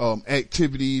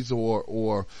activities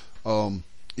or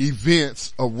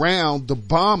events around the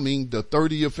bombing, the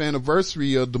 30th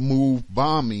anniversary of the MOVE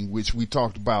bombing, which we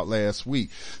talked about last week.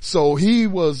 So he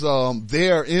was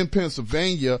there in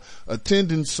Pennsylvania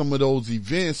attending some of those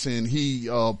events, and he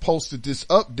posted this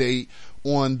update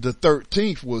on the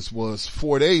 13th, was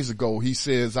 4 days ago. He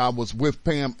says, I was with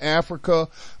Pam Africa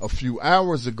a few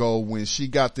hours ago when she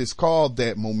got this call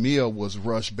that Mumia was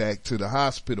rushed back to the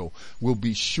hospital. We'll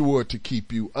be sure to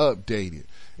keep you updated.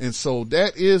 And so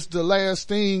that is the last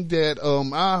thing that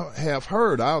I have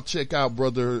heard. I'll check out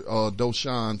Brother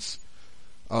Doshan's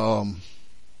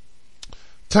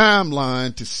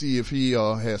timeline to see if he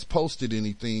has posted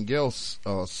anything else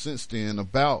since then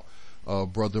about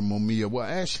Brother Mumia. Well,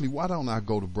 actually, why don't I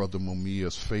go to Brother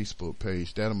Mumia's Facebook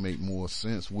page? That'll make more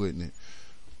sense, wouldn't it?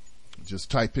 Just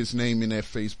type his name in that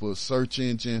Facebook search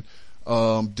engine.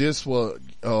 This was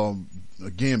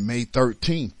again May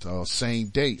 13th, same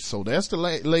date. So that's the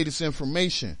latest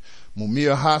information.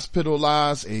 Mumia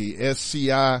hospitalized. A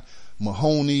SCI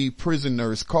Mahoney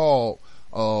prisoners called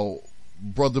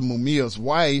Brother Mumia's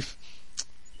wife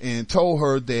and told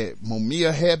her that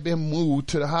Mumia had been moved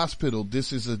to the hospital.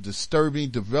 This is a disturbing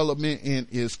development and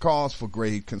is cause for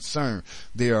grave concern.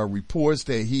 There are reports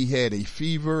that he had a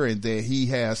fever and that he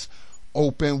has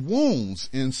open wounds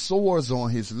and sores on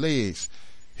his legs.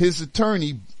 His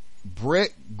attorney,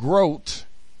 Brett Grote,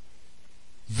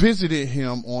 visited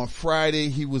him on Friday.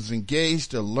 He was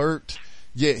engaged, alert,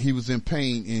 yet he was in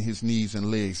pain in his knees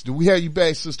and legs. Do we have you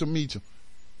back, Sister Meja?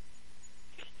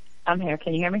 I'm here.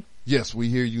 Can you hear me? Yes, we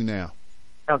hear you now.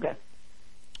 Okay.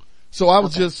 So I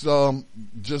was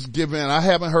just giving, I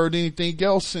haven't heard anything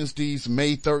else since these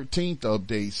May 13th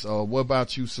updates. What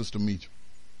about you, Sister Meja?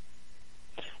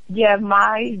 Yeah,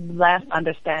 my last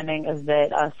understanding is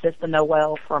that Sister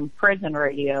Noelle from Prison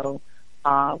Radio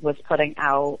was putting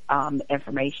out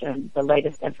information, the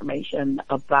latest information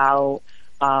about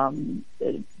the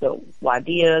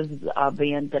Wadias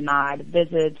being denied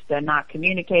visits. They're not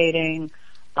communicating.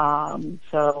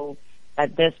 So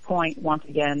at this point, once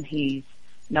again,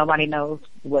 nobody knows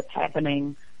what's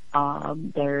happening.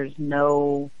 There's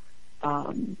no,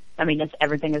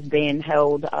 everything is being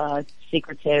held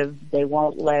secretive. They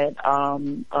won't let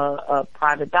a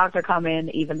private doctor come in,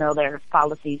 even though there's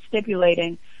policies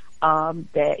stipulating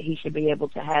that he should be able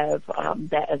to have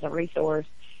that as a resource.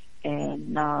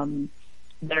 And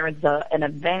there is an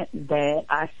event that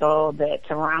I saw that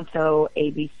Toronto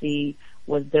ABC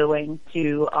was doing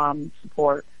to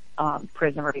support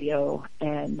Prison Radio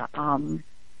and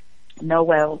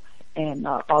Noelle and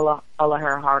all of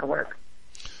her hard work.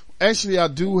 Actually, I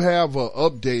do have an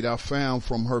update I found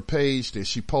from her page that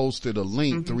she posted a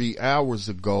link 3 hours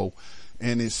ago,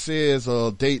 And it says,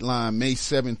 dateline May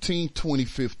 17,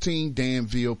 2015,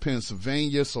 Danville,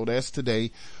 Pennsylvania. So that's today.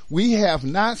 We have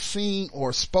not seen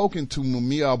or spoken to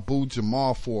Mumia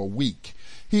Abu-Jamal for a week.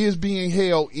 He is being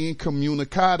held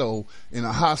incommunicado in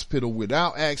a hospital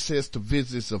without access to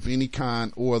visits of any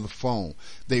kind or the phone.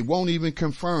 They won't even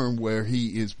confirm where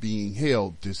he is being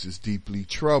held. This is deeply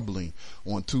troubling.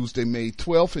 On Tuesday, May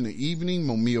 12th in the evening,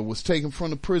 Mumia was taken from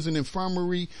the prison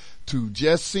infirmary to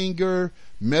Jessinger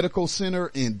Medical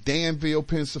Center in Danville,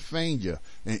 Pennsylvania.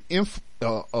 An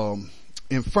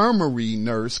infirmary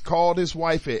nurse called his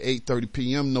wife at 8:30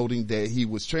 p.m. noting that he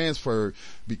was transferred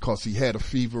because he had a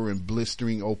fever and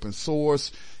blistering open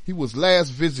sores. He was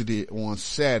last visited on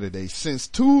Saturday. Since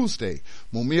Tuesday,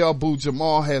 Mumia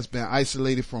Abu-Jamal has been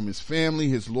isolated from his family,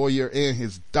 his lawyer, and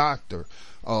his doctor.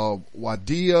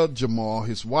 Wadia Jamal,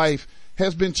 his wife,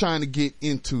 has been trying to get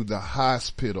into the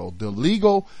hospital. The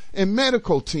legal and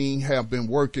medical team have been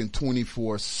working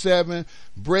 24/7.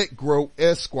 Brett Grote,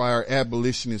 Esquire,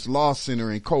 Abolitionist Law Center,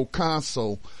 and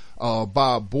co-counsel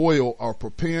Bob Boyle are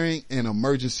preparing an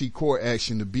emergency court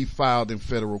action to be filed in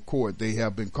federal court. They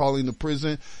have been calling the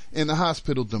prison and the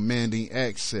hospital demanding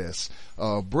access.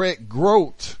 Brett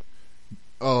Grote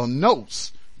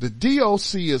notes, the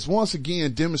DOC is once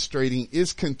again demonstrating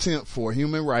its contempt for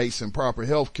human rights and proper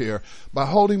health care by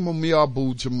holding Mumia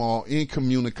Abu-Jamal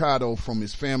incommunicado from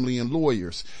his family and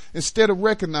lawyers. Instead of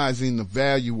recognizing the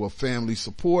value of family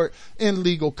support and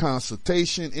legal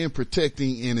consultation in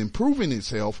protecting and improving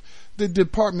his health, the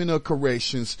Department of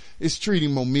Corrections is treating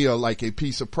Mumia like a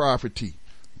piece of property.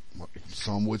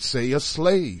 Some would say a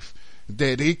slave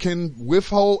that it can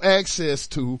withhold access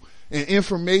to and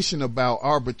information about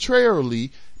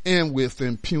arbitrarily and with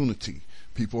impunity.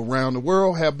 People around the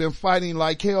world have been fighting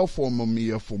like hell for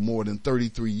Mumia for more than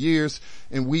 33 years,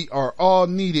 and we are all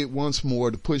needed once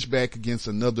more to push back against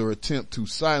another attempt to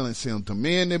silence him.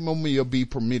 Demand that Mumia be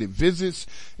permitted visits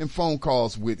and phone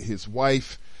calls with his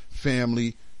wife,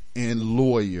 family, and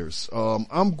lawyers.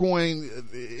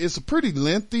 It's a pretty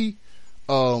lengthy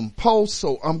post,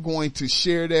 so I'm going to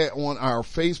share that on our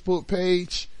Facebook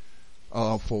page.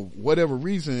 For whatever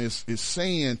reason, it's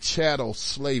saying chattel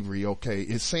slavery. Okay.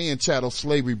 It's saying chattel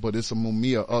slavery, but it's a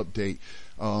Mumia update.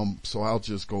 So I'll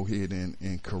just go ahead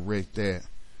and correct that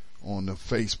on the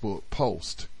Facebook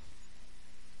post.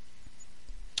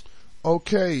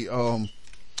 Okay.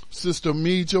 Sister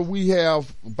Meja, we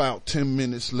have about 10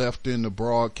 minutes left in the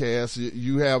broadcast.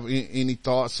 You have any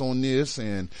thoughts on this?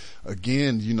 And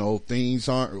again, things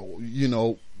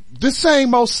aren't, the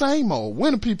same old.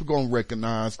 When are people going to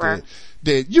recognize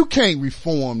that you can't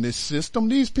reform this system?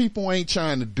 These people ain't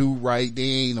trying to do right. They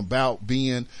ain't about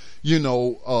being,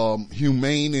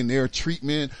 humane in their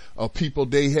treatment of people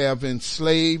they have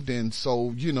enslaved. And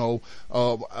so, the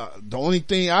only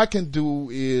thing I can do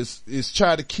is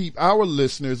try to keep our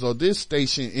listeners or this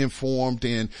station informed,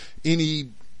 and any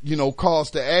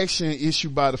calls to action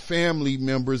issued by the family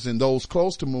members and those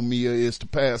close to Mumia is to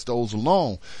pass those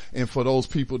along. And for those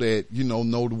people that,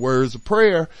 know the words of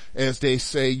prayer, as they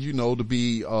say, to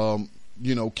be,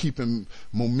 keeping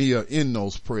Mumia in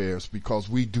those prayers, because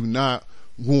we do not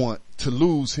want to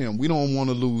lose him. We don't want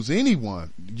to lose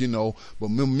anyone, but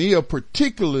Mumia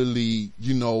particularly,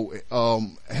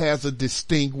 has a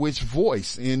distinguished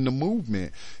voice in the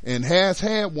movement and has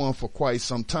had one for quite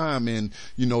some time. And,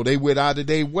 they went out of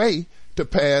their way to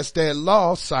pass that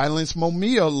law, Silence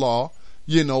Mumia law,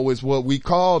 is what we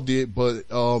called it, but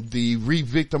the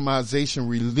Re-Victimization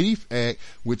Relief Act,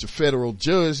 which a federal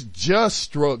judge just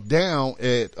struck down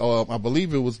at, I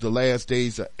believe it was the last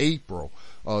days of April.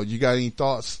 You got any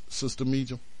thoughts, Sister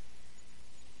Meja?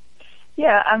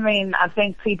 Yeah, I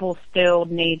think people still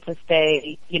need to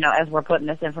stay, as we're putting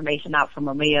this information out from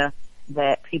Mumia,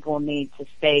 that people need to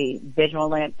stay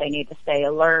vigilant. They need to stay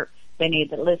alert. They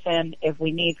need to listen. If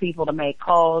we need people to make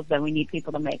calls, then we need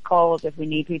people to make calls. If we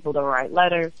need people to write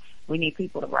letters, we need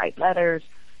people to write letters,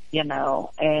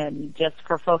 and just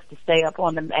for folks to stay up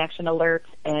on the action alerts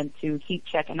and to keep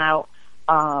checking out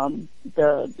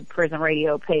the prison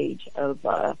radio page of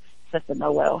Sister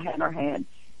Noelle Harrahan.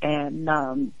 And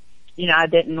I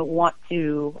didn't want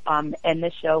to end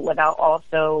this show without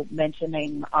also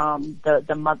mentioning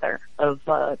the mother of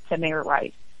Tamir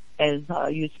Rice, as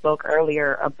you spoke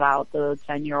earlier about the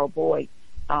 10-year-old boy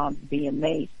being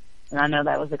maced. And I know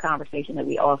that was a conversation that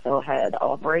we also had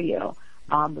off radio,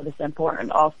 but it's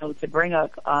important also to bring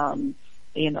up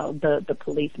the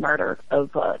police murder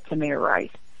of Tamir Rice,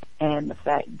 and the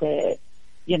fact that,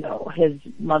 his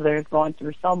mother is going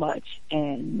through so much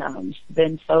and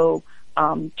been so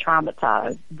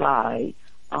traumatized by,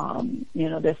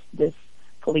 this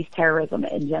police terrorism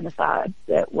and genocide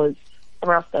that was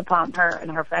thrust upon her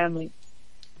and her family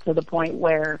to the point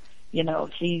where, you know,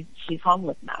 she's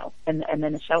homeless now and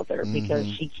in a shelter because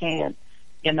she can't,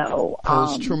 you know,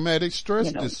 post-traumatic stress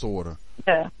you know, disorder.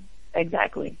 Yeah,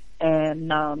 exactly.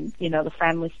 And, you know, the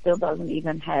family still doesn't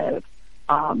even have,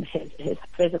 his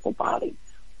physical body.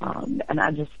 And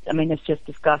I mean, it's just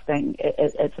disgusting.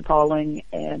 It's appalling.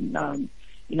 And,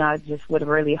 you know, I just would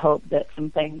really hope that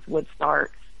some things would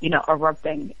start, you know,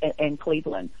 erupting in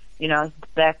Cleveland. You know,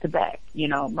 back to back, you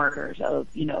know, murders of,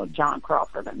 you know, John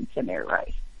Crawford and Tamir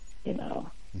Rice, you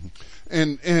know.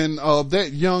 And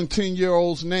that young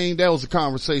 10-year-old's name, that was a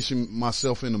conversation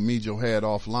myself and Amijo had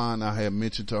offline. I had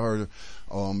mentioned to her,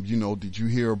 you know, did you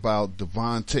hear about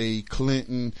Devontae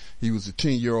Clinton? He was a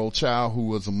 10-year-old child who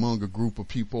was among a group of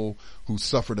people who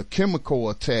suffered a chemical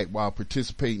attack while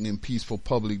participating in peaceful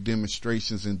public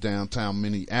demonstrations in downtown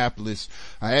Minneapolis.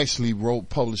 I actually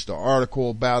published an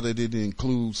article about it. It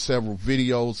includes several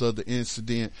videos of the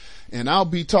incident. And I'll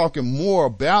be talking more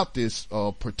about this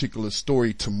particular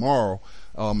story tomorrow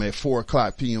at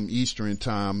 4:00 p.m. Eastern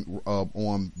time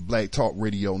on Black Talk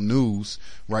Radio News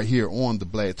right here on the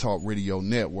Black Talk Radio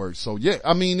Network. So yeah,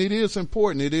 I mean, it is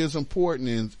important. It is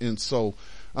important. And so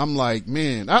I'm like,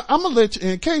 man, I'm gonna let you,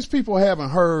 in case people haven't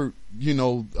heard, you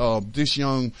know, this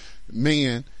young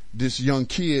man, this young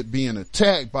kid being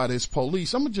attacked by this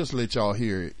police, I'm gonna just let y'all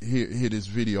hear this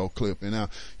video clip. And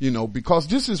you know, because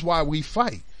this is why we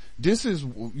fight. This is,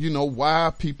 you know,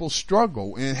 why people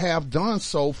struggle and have done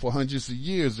so for hundreds of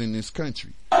years in this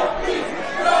country.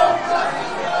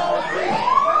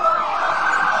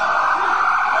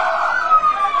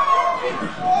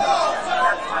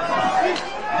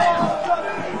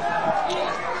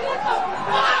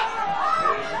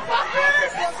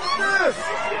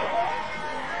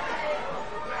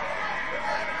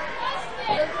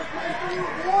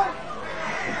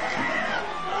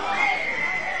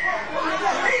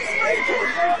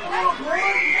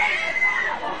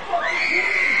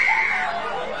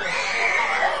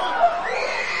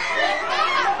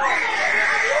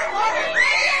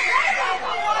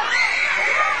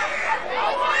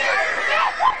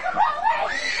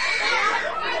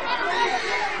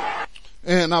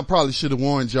 And I probably should have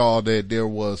warned y'all that there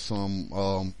was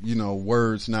some, you know,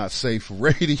 words not safe for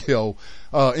radio,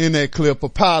 in that clip.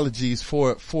 Apologies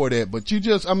for that. But you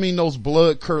just, I mean, those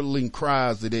blood curdling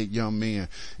cries of that young man.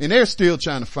 And they're still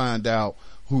trying to find out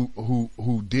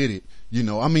who did it. You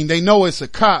know, I mean, they know it's a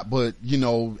cop, but, you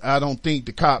know, I don't think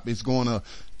the cop is going to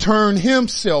turn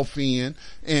himself in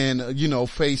and, you know,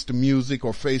 face the music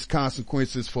or face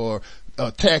consequences for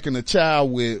attacking a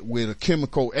child with a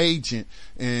chemical agent.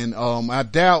 And I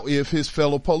doubt if his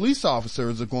fellow police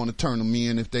officers are going to turn him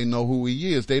in if they know who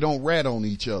he is. They don't rat on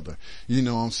each other. You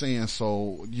know what I'm saying?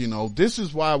 So, you know, this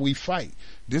is why we fight.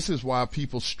 This is why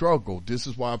people struggle. This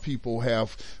is why people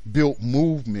have built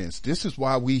movements. This is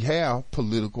why we have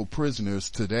political prisoners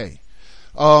today.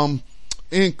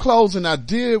 In closing, I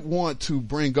did want to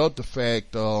bring up the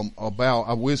fact about,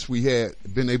 I wish we had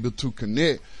been able to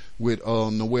connect with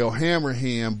Noelle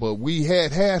Harrahan, but we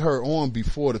had her on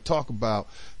before to talk about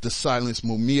the Silence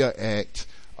Mumia Act,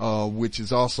 which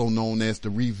is also known as the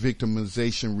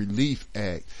Re-Victimization Relief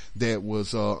Act, that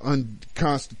was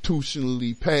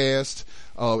unconstitutionally passed.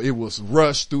 It was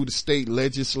rushed through the state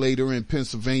legislature in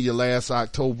Pennsylvania last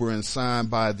October and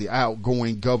signed by the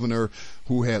outgoing governor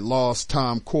who had lost,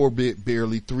 Tom Corbett,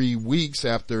 barely 3 weeks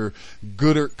after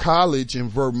Goddard College in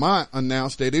Vermont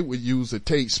announced that it would use a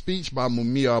taped speech by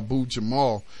Mumia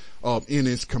Abu-Jamal in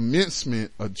his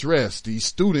commencement address. These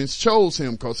students chose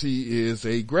him because he is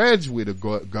a graduate of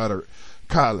Goddard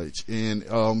College. And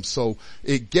so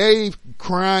it gave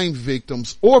crime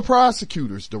victims or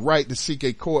prosecutors the right to seek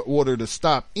a court order to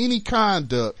stop any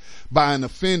conduct by an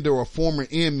offender or former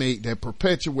inmate that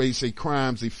perpetuates a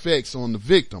crime's effects on the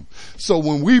victim. So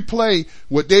when we play,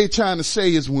 what they're trying to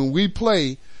say is when we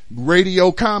play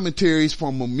radio commentaries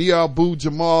from Mumia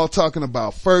Abu-Jamal talking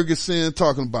about Ferguson,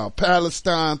 talking about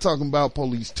Palestine, talking about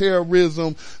police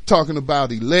terrorism, talking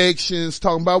about elections,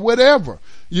 talking about whatever.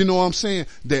 You know what I'm saying?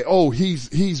 That, oh,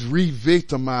 he's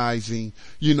re-victimizing,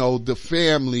 you know, the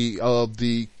family of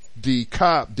the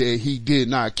cop that he did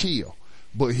not kill,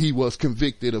 but he was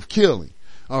convicted of killing.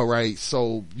 All right.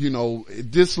 So, you know,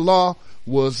 this law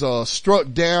was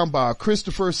struck down by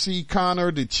Christopher C.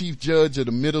 Connor, the chief judge of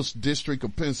the Middle District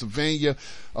of Pennsylvania.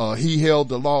 He held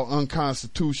the law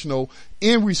unconstitutional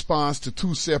in response to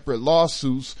 2 separate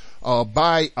lawsuits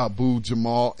by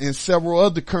Abu-Jamal and several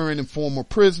other current and former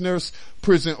prisoners,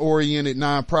 prison-oriented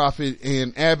nonprofit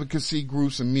and advocacy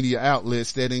groups and media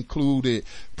outlets that included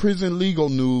Prison Legal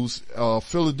News,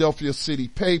 Philadelphia City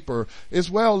Paper,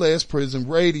 as well as Prison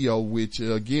Radio, which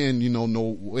again,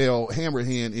 Noelle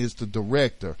Harrahan is the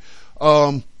director.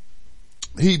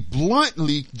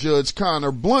 Judge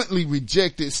Connor bluntly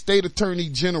rejected State Attorney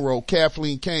General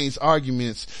Kathleen Kane's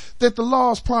arguments that the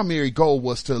law's primary goal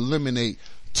was to eliminate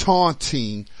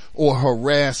taunting or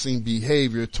harassing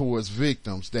behavior towards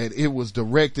victims, that it was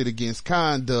directed against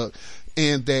conduct,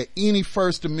 and that any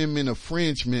First Amendment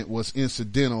infringement was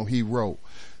incidental, he wrote.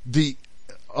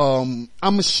 I'm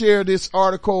gonna share this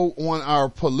article on our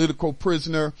Political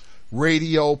Prisoner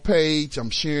Radio page. I'm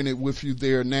sharing it with you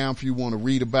there now if you want to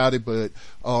read about it. But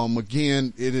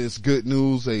again, it is good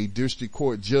news. A district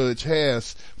court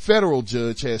federal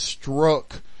judge has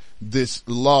struck this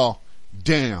law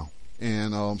down.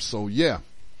 And so yeah.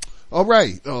 All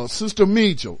right, Sister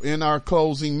Mitchell, in our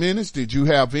closing minutes, did you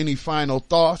have any final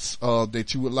thoughts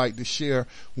that you would like to share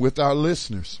with our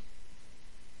listeners?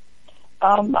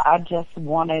 I just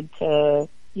wanted to,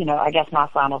 I guess my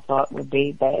final thought would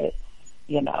be that,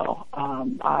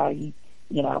 I,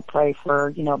 pray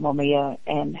for, Mumia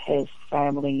and his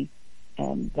family,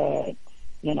 and that,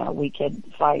 we could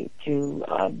fight to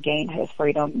gain his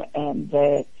freedom, and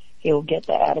that he'll get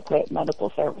the adequate medical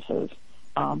services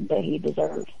that he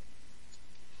deserves.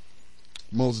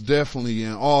 Most definitely,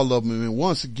 and all of them. And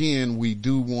once again, we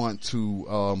do want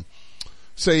to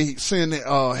send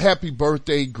happy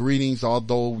birthday greetings,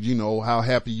 although how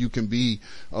happy you can be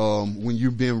when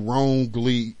you've been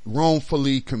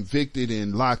wrongfully convicted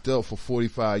and locked up for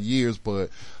 45 years. But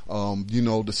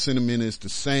the sentiment is the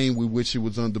same. We wish it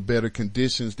was under better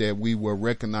conditions, that we were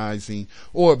recognizing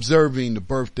or observing the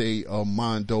birthday of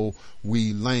Mondo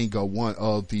Langa, one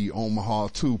of the Omaha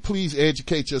 2. Please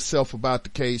educate yourself about the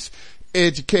case.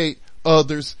 Educate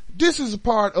others. This is a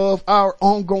part of our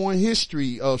ongoing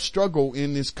history of struggle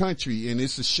in this country, and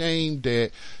it's a shame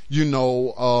that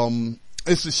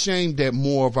it's a shame that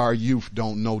more of our youth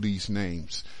don't know these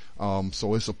names.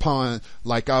 So it's upon,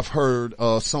 like I've heard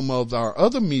some of our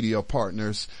other media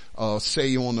partners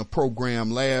say on the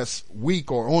program last week,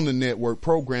 or on the network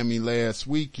programming last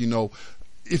week,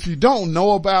 if you don't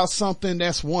know about something,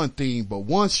 that's one thing, but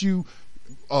once you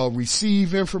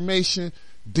receive information,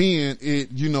 then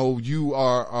you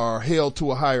are held to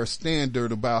a higher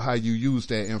standard about how you use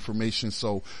that information.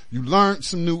 So you learned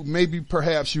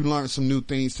perhaps you learned some new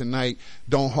things tonight.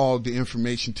 Don't hog the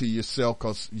information to yourself,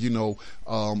 because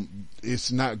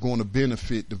it's not going to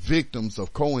benefit the victims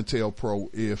of COINTELPRO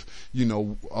if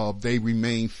they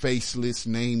remain faceless,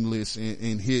 nameless,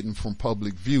 and hidden from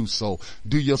public view. So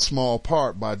do your small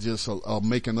part by just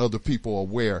making other people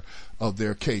aware of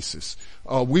their cases.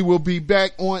 We will be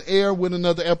back on air with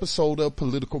another episode of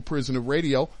Political Prisoner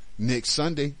Radio next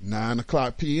Sunday,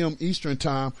 9:00 p.m. Eastern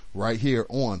Time, right here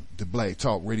on the Black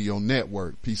Talk Radio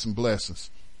Network. Peace and blessings.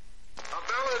 A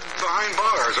ballad behind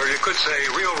bars, or you could say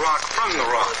real rock from the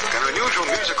rock, an unusual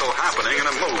musical happening in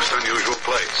a most unusual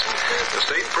place. The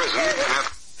state prison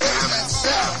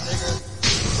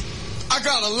I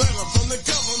got a letter from the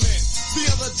government the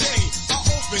other day. I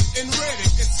opened and read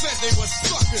it. It said they were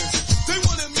suckers. They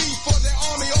wanted me for their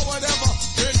army or whatever.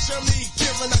 Picture me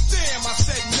giving a damn. I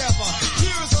said never.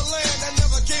 Here's a land that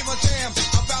never gave a damn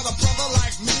about a brother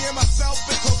like me and myself,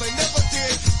 because they never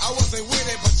did. I wasn't with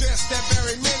it, but just that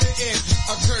very minute it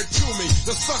occurred to me.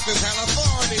 The suckers had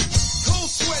authority. Cold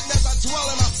sweating as I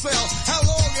dwell in my cell. How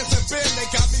long has it been?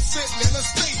 They got me sitting in a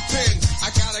state pen.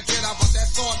 I gotta get out, but that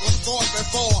thought was thought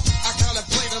before. I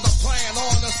contemplated a plan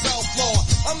on the cell floor.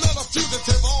 I'm not a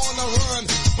fugitive on the run,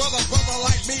 but a brother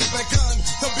like me begun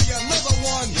to be another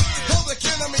one. Public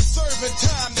enemy serving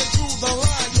time, they drew the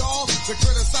line, y'all, to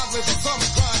criticize me for some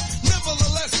crime.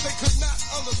 Nevertheless, they could not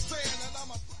understand that I'm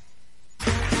a...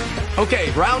 Okay,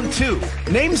 round 2.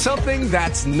 Name something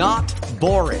that's not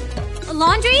boring. A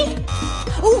laundry?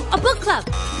 Ooh, a book club.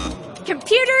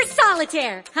 Computer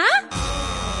solitaire, huh?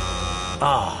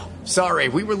 Ah, sorry,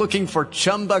 we were looking for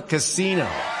Chumba Casino.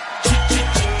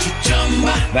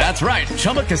 That's right,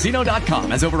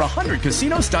 ChumbaCasino.com has over 100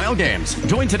 casino-style games.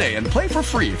 Join today and play for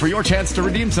free for your chance to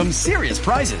redeem some serious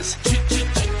prizes.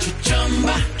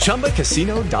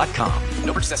 ChumbaCasino.com.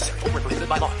 No purchase necessary. Void where prohibited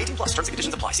by law. 18+ terms and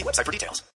conditions apply. See website for details.